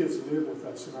 10 kids live with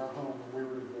us in our home when we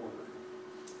were in Border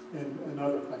and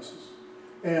other places.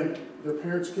 And their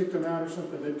parents kicked them out or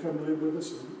something. They'd come live with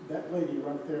us. And that lady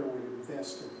right there would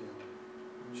invest in them.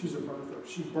 She's a birther.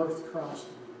 She birthed Christ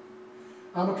in me.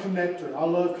 I'm a connector. I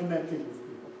love connecting with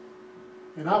people.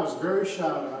 And I was very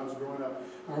shy when I was growing up.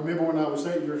 I remember when I was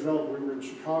 8 years old, we were in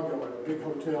Chicago at a big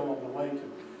hotel on the lake.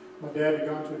 And my dad had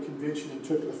gone to a convention and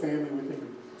took the family with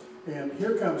him. And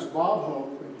here comes Bob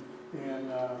Hope and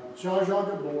Zsa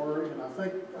Gabor, and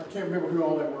I can't remember who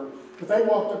all they were. But they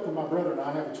walked up to my brother, and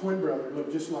I have a twin brother who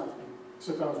looked just like me,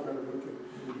 except I was better looking.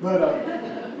 But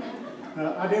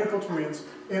identical twins.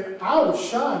 And I was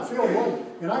shy and Phil wasn't.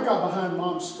 And I got behind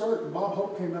Mom's skirt, and Bob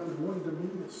Hope came up and wanted to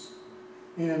meet us.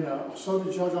 And so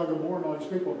did Zsa Gabor and all these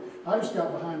people. I just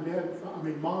got behind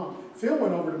Mom. Phil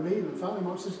went over to meet him, and finally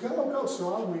Mom says, go.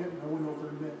 So I went, and I went over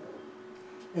and met them.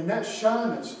 And that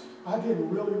shyness, I didn't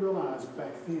really realize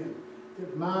back then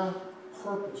that my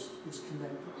purpose is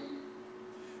connected.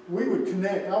 we would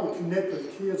connect. I would connect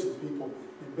with kids and people,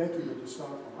 and Becky would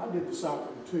disciple. I did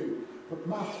disciple too, but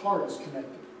my heart is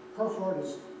connected. Her heart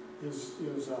is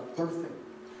birthing.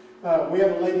 We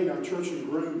had a lady in our church in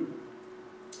Groom,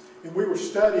 and we were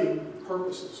studying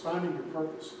purposes, finding your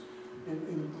purpose.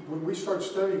 And when we started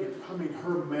studying it, I mean,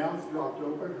 her mouth dropped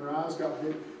open, her eyes got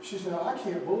big. She said, I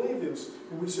can't believe this.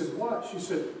 And we said, what? She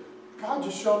said, God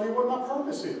just showed me what my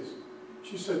purpose is.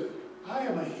 She said, I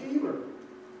am a healer.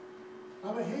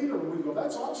 I'm a healer. And we go,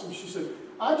 that's awesome. She said,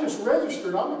 I just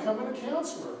registered. I'm becoming a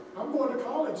counselor. I'm going to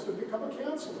college to become a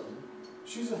counselor.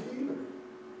 She's a healer.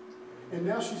 And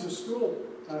now she's a school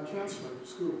counselor at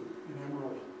school in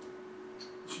Amarillo.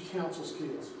 She counsels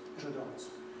kids and adults.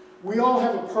 We all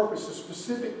have a purpose, a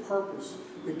specific purpose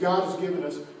that God has given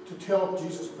us to tell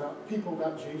people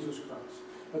about Jesus Christ.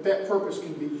 But that purpose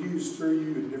can be used through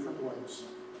you in different ways.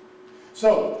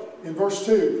 So, in verse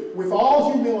 2, with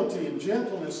all humility and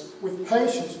gentleness, with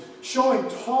patience, showing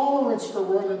tolerance for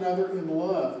one another in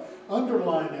love.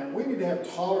 Underline that. We need to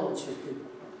have tolerance with people.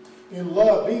 In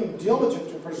love, being diligent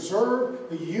to preserve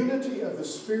the unity of the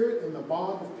Spirit in the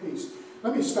bond of peace.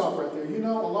 Let me stop right there. You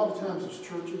know, a lot of times as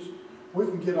churches, we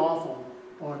can get off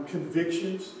on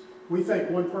convictions. We think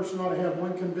one person ought to have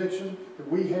one conviction that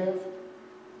we have.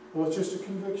 Well, it's just a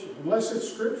conviction. Unless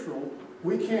it's scriptural,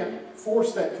 we can't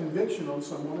force that conviction on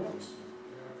someone else.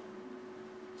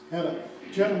 Had a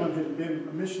gentleman who had been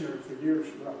a missionary for years,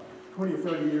 about 20 or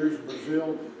 30 years in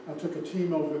Brazil. I took a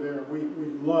team over there. We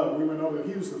went over there.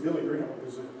 He was the Billy Graham of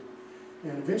Brazil.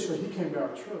 And eventually he came to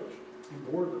our church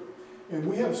in Boardman. And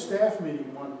we had a staff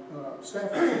meeting one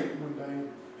day. And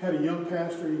had a young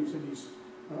pastor. He was in his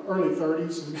early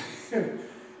 30s.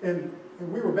 And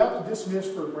we were about to dismiss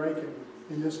for a break.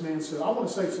 And this man said, I want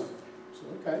to say something. I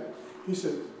said, okay. He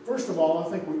said, first of all, I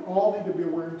think we all need to be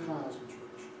wearing ties in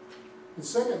church. And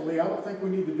secondly, I don't think we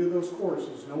need to do those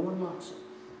choruses. No one likes them.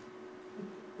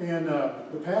 And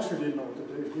the pastor didn't know what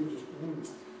to do. He was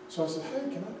just, So I said,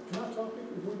 hey, can I talk to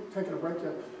you? We're taking a break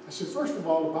now. I said, first of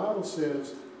all, the Bible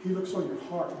says he looks on your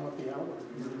heart, not the outward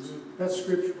appearance. That's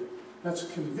scriptural. That's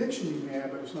a conviction you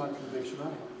have, but it's not a conviction I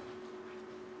have.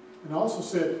 And I also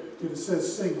said that it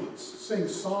says sing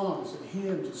songs and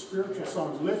hymns and spiritual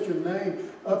songs. Lift your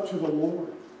name up to the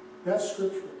Lord. That's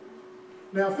scriptural.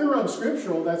 Now, if they're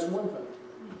unscriptural, that's one thing.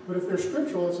 But if they're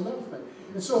scriptural, that's another thing.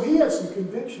 And so he had some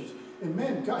convictions. And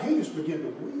man, God, he just began to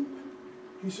weep.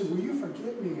 He said, will you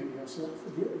forgive me? And I said, I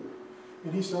forgive you.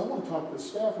 And he said, I want to talk to the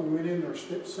staff. We went in there,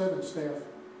 7 staff.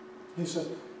 He said,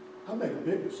 I made a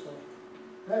big mistake.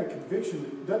 I had a conviction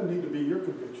that doesn't need to be your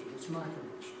conviction. It's my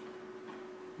conviction.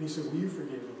 And he said, will you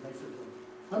forgive me? And they forgave me.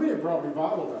 I mean, it brought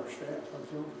revival to our staff, I'm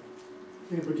telling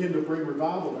you. And it began to bring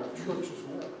revival to our church as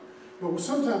well. But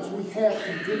sometimes we have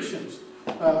convictions.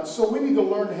 So we need to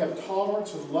learn to have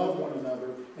tolerance and love one another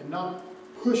and not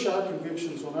push our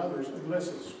convictions on others unless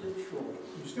it's scriptural.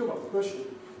 You still don't push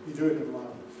it. You do it in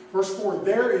love. Verse 4,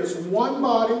 there is one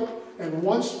body and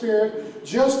one Spirit,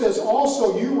 just as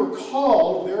also you were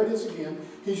called. There it is again.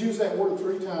 He's used that word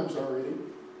 3 times already.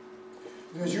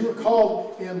 As you were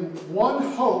called in one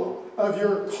hope of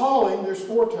your calling, there's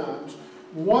 4 times.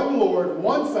 One Lord,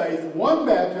 one faith, one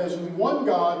baptism, one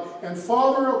God, and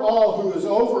Father of all, who is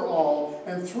over all,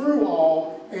 and through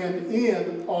all, and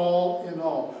in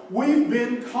all. We've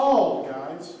been called,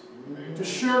 guys, to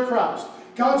share Christ.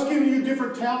 God's given you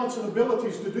different talents and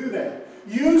abilities to do that.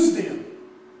 Use them.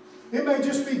 It may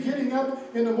just be getting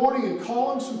up in the morning and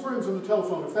calling some friends on the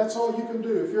telephone, if that's all you can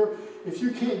do. If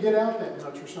you can't get out that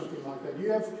much or something like that, you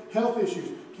have health issues,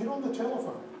 get on the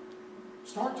telephone.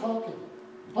 Start talking.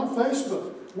 On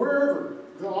Facebook, wherever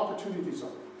the opportunities are.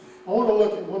 I want to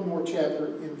look at one more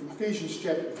chapter in Ephesians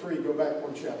chapter 3. Go back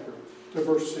one chapter to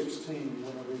verse 16. You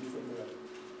want to read from that.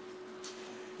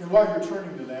 And while you're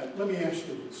turning to that, let me ask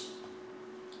you this.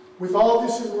 With all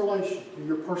this in relation to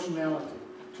your personality,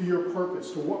 to your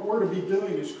purpose, to what we're to be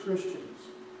doing as Christians,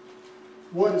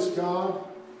 what is God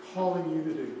calling you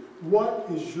to do? What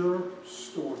is your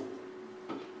story?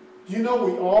 Do you know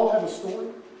we all have a story?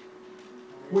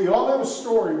 We all have a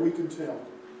story we can tell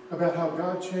about how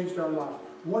God changed our life.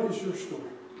 What is your story?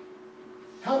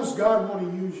 How does God want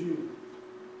to use you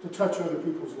to touch other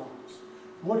people's lives?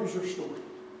 What is your story?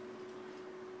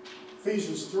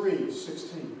 Ephesians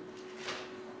 3:16.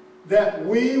 That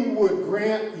we would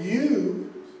grant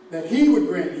you, that He would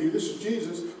grant you, this is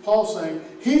Jesus, Paul saying,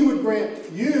 He would grant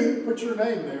you, put your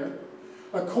name there,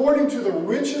 according to the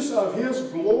riches of His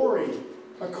glory.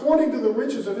 According to the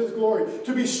riches of His glory,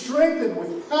 to be strengthened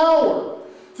with power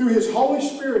through His Holy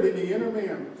Spirit in the inner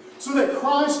man, so that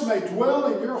Christ may dwell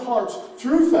in your hearts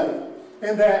through faith,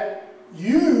 and that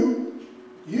you,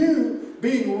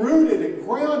 being rooted and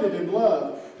grounded in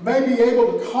love, may be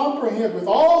able to comprehend with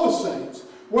all the saints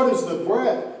what is the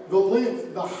breadth, the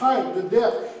length, the height, the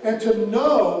depth, and to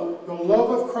know the love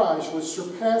of Christ which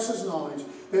surpasses knowledge,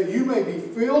 that you may be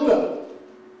filled up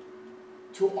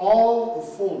to all the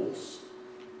fullness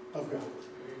of God.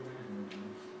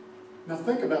 Now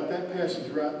think about that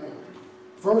passage right now.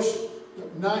 Verse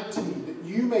 19, that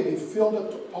you may be filled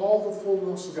up to all the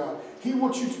fullness of God. He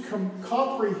wants you to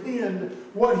comprehend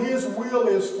what His will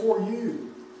is for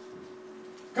you.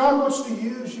 God wants to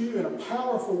use you in a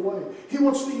powerful way. He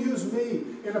wants to use me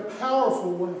in a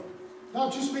powerful way.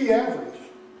 Not just be average,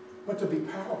 but to be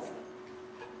powerful.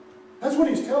 That's what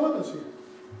He's telling us here.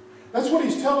 That's what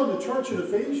He's telling the church at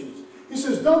Ephesians. He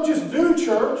says, don't just do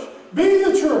church, be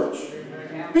the church.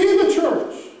 Be the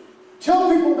church.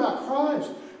 Tell people about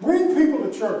Christ. Bring people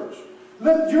to church.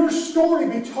 Let your story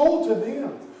be told to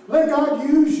them. Let God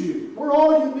use you. We're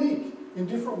all unique in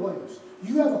different ways.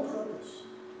 You have a purpose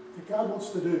that God wants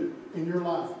to do in your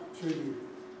life through you.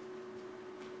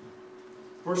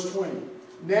 Verse 20.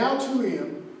 Now to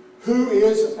Him who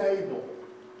is able.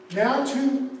 Now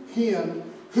to Him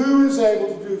who is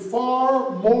able to do far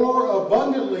more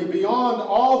abundantly beyond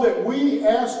all that we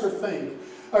ask or think,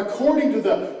 according to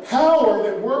the power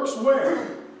that works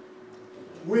where?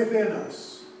 Within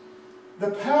us.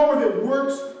 The power that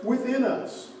works within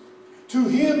us. To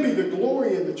Him be the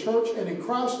glory in the church and in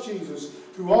Christ Jesus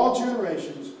through all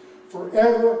generations,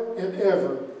 forever and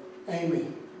ever.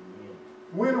 Amen.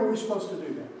 When are we supposed to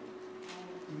do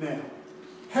that? Now.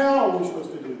 How are we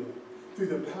supposed to do that? Through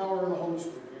the power of the Holy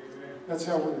Spirit. That's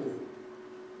how we're going to do it.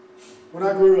 When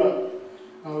I grew up,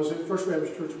 I was at First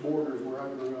Baptist Church Borders, where I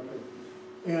grew up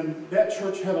in. And that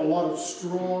church had a lot of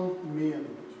strong men in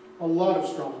it. A lot of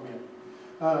strong men.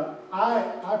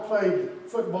 I played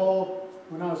football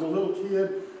when I was a little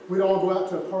kid. We'd all go out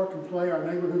to a park and play. Our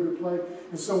neighborhood would play.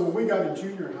 And so when we got in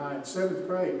junior high in 7th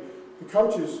grade, the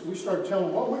coaches, we started telling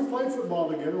them, well, we've played football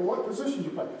together. What position you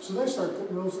play? So they started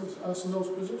putting us in those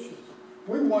positions.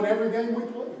 We won every game we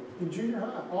played in junior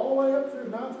high, all the way up through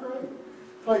 9th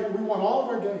grade. We won all of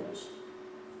our games.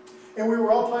 And we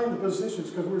were all playing the positions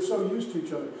because we were so used to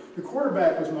each other. The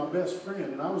quarterback was my best friend,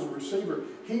 and I was a receiver.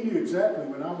 He knew exactly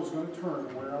when I was going to turn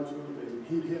and where I was going to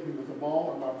be. He'd hit me with the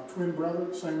ball, and my twin brother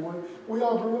the same way. We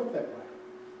all grew up that way.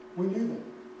 We knew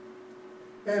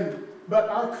that. But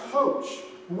our coach,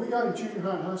 when we got in junior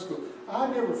high and high school, I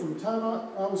never, from the time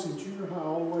I was in junior high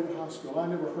all the way to high school, I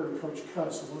never heard a coach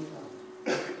cuss one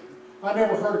time. I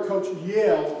never heard a coach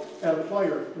yell at a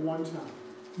player one time.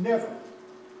 Never.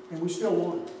 And we still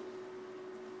won.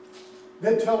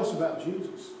 They'd tell us about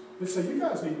Jesus. They'd say, you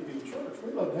guys need to be in church.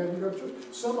 We'd love to have you go to church.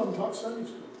 Some of them taught Sunday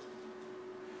school.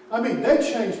 I mean, they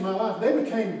changed my life. They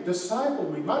became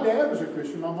disciple me. My dad was a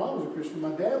Christian. My mom was a Christian.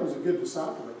 My dad was a good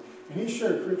discipler. And he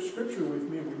shared Scripture with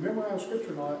me, and we memorized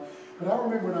Scripture and all that. But I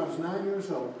remember when I was 9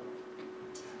 years old,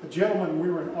 a gentleman,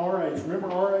 we were in RAs. Remember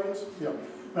RAs?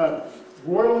 Yeah.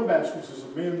 Royal Ambassadors is a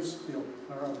men's field,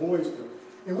 or a boys' field.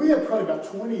 And we had probably about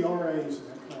 20 RAs in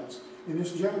that class. And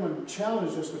this gentleman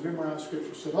challenged us to memorize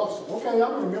Scripture. Said, awesome, okay,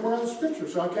 I'm going to memorize Scripture.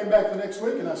 So I came back the next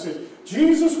week and I said,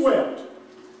 Jesus wept.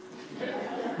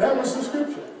 That was the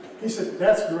Scripture. He said,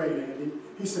 that's great, Andy.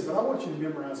 He said, but I want you to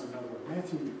memorize another one.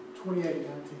 Matthew 28, 19,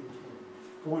 20.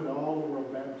 Go into all the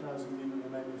world, baptizing them in the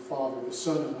name of the Father, the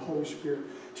Son, and the Holy Spirit,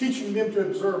 teaching them to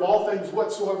observe all things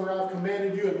whatsoever I've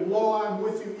commanded you, and lo, I'm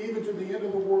with you even to the end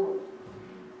of the world.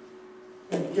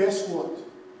 And guess what?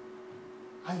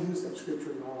 I use that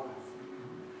Scripture in my life.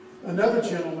 Another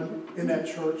gentleman in that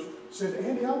church said,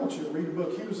 Andy, I want you to read a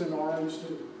book. He was in RAs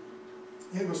too.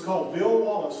 It was called Bill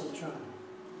Wallace of China.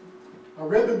 I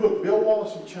read the book, Bill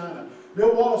Wallace of China.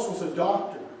 Bill Wallace was a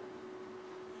doctor.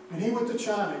 And he went to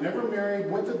China. He never married,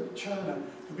 went to China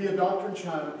to be a doctor in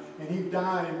China. And he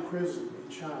died in prison in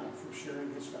China from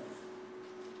sharing his faith.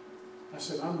 I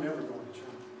said, I'm never going to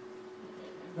China.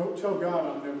 Don't tell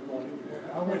God I'm never going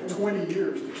anywhere. I went 20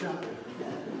 years to China.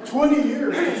 20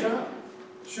 years to China.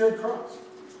 Shared Christ.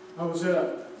 I was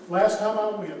last time I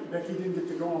went, Becky didn't get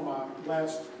to go on my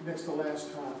next to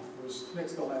last time. It was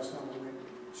next to last time I went.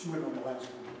 She went on the last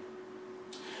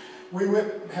time. We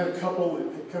went, had a couple that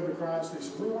had come to Christ, and they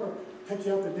said, we want to take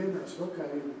you out to dinner. I said, okay.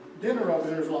 And dinner over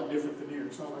there is a lot different than here.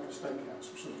 It's not like a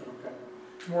steakhouse or something, okay.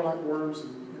 It's more like worms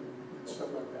and stuff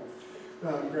like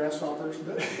that. Grasshoppers.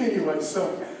 But anyway,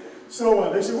 so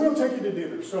they said, we'll take you to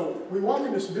dinner. So we walk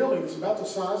in this building. It's about the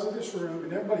size of this room,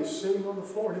 and everybody's sitting on the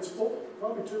floor, and it's full.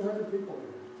 Probably 200 people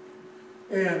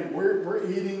here. And we're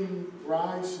eating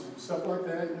rice and stuff like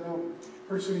that, you know.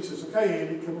 Pretty soon he says, okay,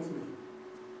 Andy, come with me.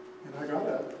 And I got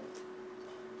up.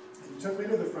 And he took me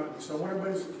to the front. He said, I want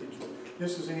everybody's attention.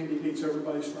 This is Andy Dietz.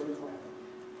 Everybody started clapping.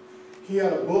 He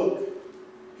had a book.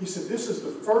 He said, this is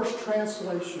the first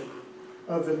translation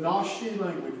of the Nashi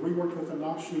language. We worked with a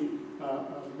Nashi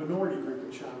minority group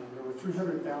in China. There were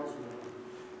 300,000 of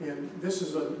them. And this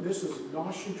is a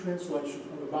Nashi translation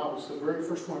of the Bible. It's the very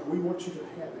first one. We want you to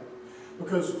have it.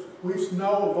 Because we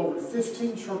know of over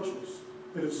 15 churches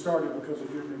that have started because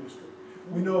of your ministry.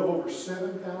 We know of over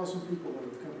 7,000 people that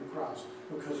have come to Christ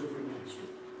because of your ministry.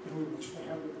 And we want you to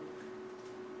have it.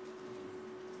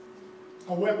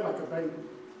 I wept like a baby.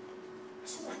 I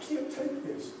said, I can't take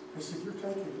this. They said, you're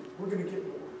taking it. We're going to get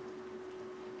more.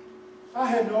 I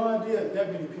had no idea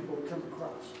that many people would come to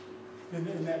Christ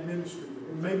in that ministry.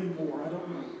 And maybe more. I don't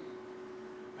know.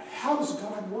 But how does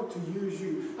God want to use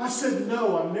you? I said,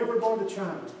 no, I'm never going to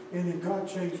China. And then God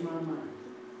changed my mind.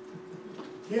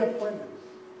 He had a plan.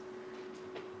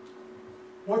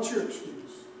 What's your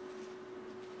excuse?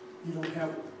 You don't have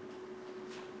one.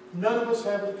 None of us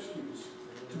have an excuse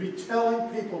to be telling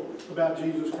people about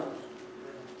Jesus Christ.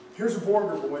 Here's a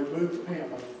border boy moved to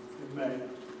Pampa in May.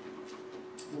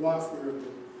 The wife we were with.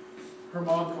 Her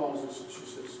mom calls us and she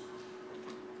says,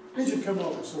 I need you to come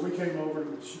over. So we came over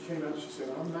and she came out and she said,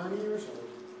 I'm 90 years old.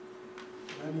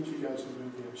 And I need you guys to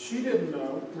move in. She didn't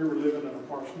know we were living in a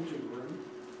parsonage in Groom.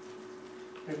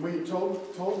 And we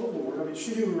told the Lord, I mean,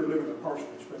 she knew we were living in a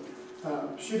parsonage,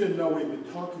 but she didn't know we'd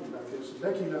been talking about this. And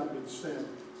Becky and I have been saying,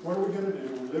 what are we going to do?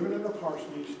 We're living in a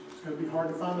parsonage. It's going to be hard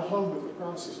to find a home with the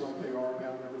prices like they are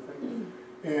now and everything.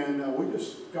 And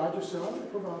God just said, I'm going to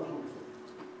provide a home for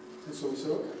you. And so we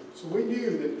said, okay. So we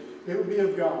knew that it would be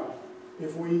of God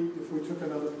if we took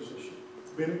another position.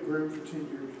 Been at Groom for 10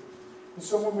 years. And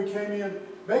so when we came in,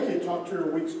 Becky had talked to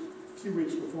her a few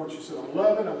weeks before, and she said, I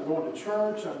love it. I'm going to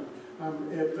church. I'm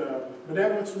at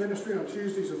benevolence ministry on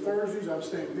Tuesdays and Thursdays. I'm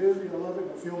staying busy. I love it.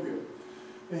 I feel good.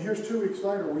 And here's 2 weeks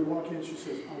later, we walk in, she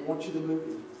says, I want you to move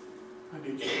in. I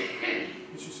need you.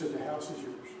 And she said, the house is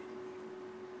yours.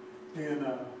 And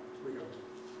we go,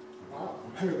 wow.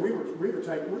 I mean, we were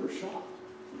shocked.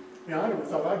 You know, I never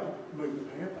thought I'd move to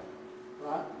Pampa,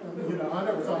 right? You know, I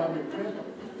never thought I'd move to Pampa.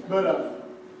 But,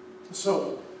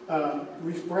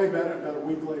 we prayed about it. About a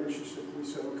week later, we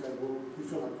said, okay, well, we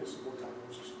feel like this is what God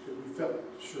wants us to do. We felt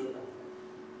sure about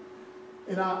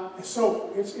that. And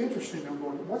so it's interesting. I'm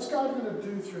going, what's God going to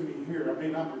do through me here? I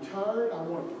mean, I'm retired. I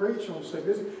want to preach. I want to stay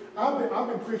busy. I've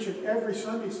been preaching every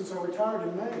Sunday since I retired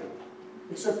in May,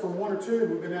 except for 1 or 2.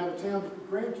 We've been out of town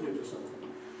with grandkids or something.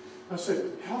 I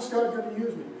said, how's God going to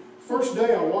use me? First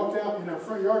day I walked out in our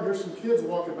front yard. There's some kids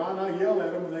walking by, and I yell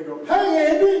at them, and they go, hey,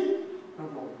 Andy!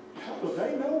 I'm going, how do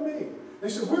they know me? They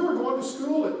said, we were going to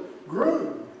school at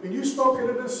Groom, and you spoke at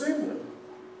an assembly.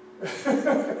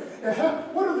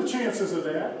 What are the chances of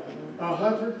that?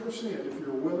 100% if you're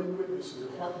a willing witness and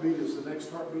your heartbeat is the next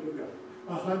heartbeat of God.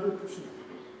 100%.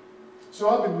 So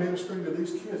I've been ministering to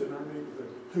these kids in our neighborhood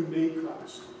who need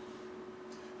Christ.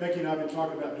 Becky and I have been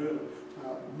talking about doing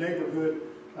a neighborhood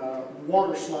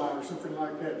water slide or something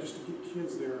like that just to get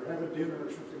kids there, or have a dinner or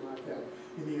something like that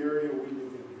in the area we live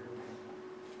in here.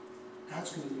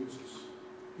 God's going to use us.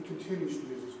 He continues to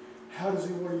use us. How does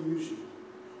He want to use you?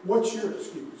 What's your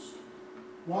excuse?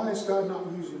 Why is God not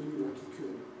using you like He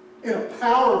could? In a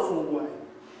powerful way.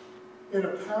 In a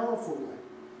powerful way.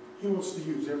 He wants to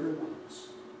use every one of us.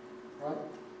 Right?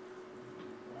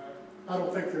 I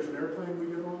don't think there's an airplane we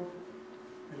get on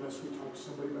unless we talk to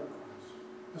somebody about Christ.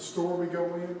 A store we go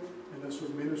in unless we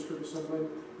minister to somebody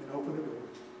and open a door.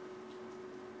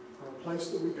 Or a place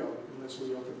that we go unless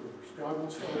we open doors. God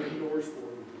wants to open doors for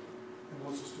you and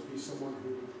wants us to be someone who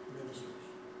ministers.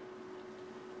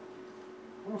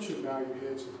 I want you to bow your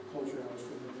heads and close your eyes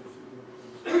for a minute if you will,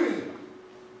 please.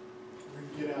 We're going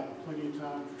to get out plenty of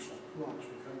time for some lunch,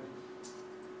 okay?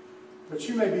 But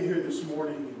you may be here this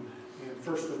morning and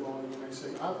first of all, you may say,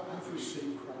 I've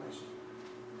received Christ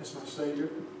as my Savior.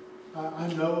 I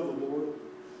know the Lord,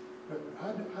 but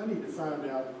I need to find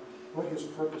out what His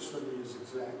purpose for me is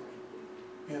exactly.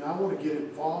 And I want to get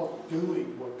involved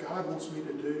doing what God wants me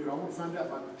to do. I want to find out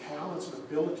my talents and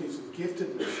abilities and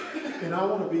giftedness. And I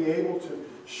want to be able to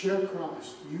share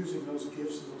Christ using those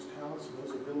gifts and those talents and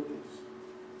those abilities.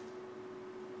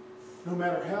 No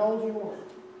matter how old you are,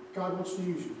 God wants to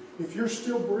use you. If you're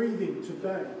still breathing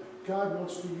today, God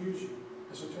wants to use you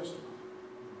as a testimony.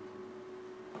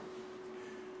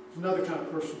 There's another kind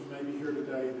of person maybe here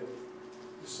today that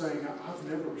is saying, I've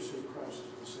never received Christ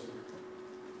as my Savior.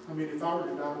 I mean, if I were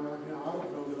to die right now, I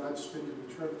don't know that I'd spend an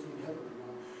eternity in heaven or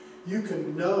not. You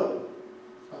can know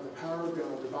by the power of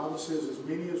God. The Bible says, as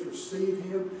many as receive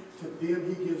Him, to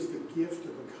them He gives the gift to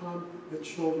become the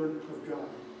children of God.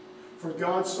 For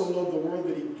God so loved the world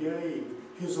that He gave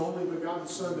His only begotten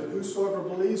Son, that whosoever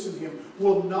believes in Him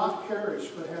will not perish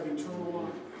but have eternal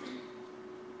life.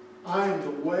 I am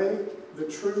the way, the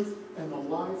truth, and the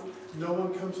life. No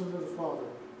one comes unto the Father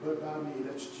but by me.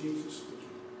 That's Jesus speaking.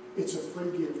 It's a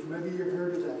free gift. Maybe you're here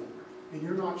today and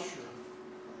you're not sure,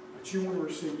 but you want to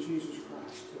receive Jesus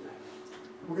Christ today.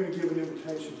 We're going to give an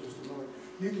invitation in just a moment.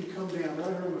 You can come down right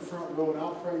here in the front row and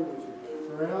I'll pray with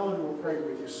you. Or Alan will pray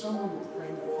with you. Someone will pray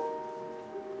with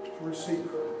you to receive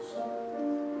Christ.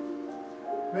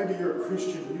 Maybe you're a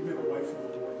Christian and you've been away from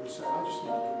the Lord and you say, I just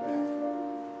need to get back.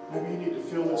 Maybe you need to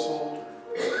fill this altar.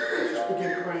 Just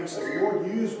begin praying and say, Lord,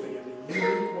 use me in the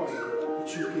unique way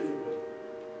that you've given me.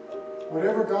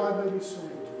 Whatever God may be saying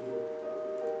to you,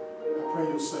 I pray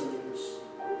you'll say yes.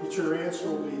 That your answer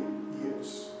will be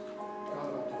yes.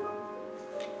 God, I'll do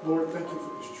it. Lord, thank you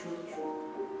for this church.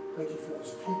 Thank you for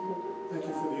this people. Thank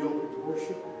you for the open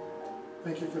worship.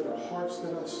 Thank you for the hearts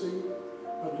that I see.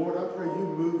 But Lord, I pray you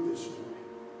move this morning.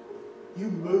 You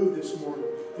move this morning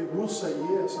that we'll say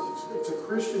yes. If it's a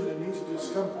Christian that needs to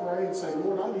just come pray and say,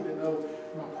 Lord, I need to know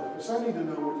my purpose. I need to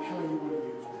know how you want to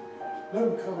use me. Let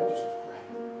them come and just pray.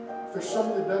 If there's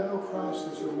someone that doesn't know Christ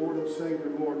as their Lord and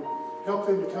Savior, Lord, help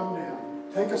them to come down.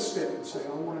 Take a step and say,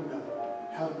 I want to know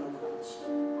how to know Christ.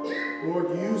 Lord,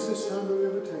 use this time of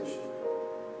invitation.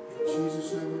 In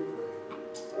Jesus' name we pray.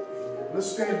 Amen. Let's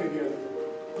stand together.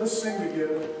 Let's sing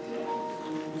together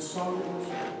this song of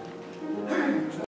worship.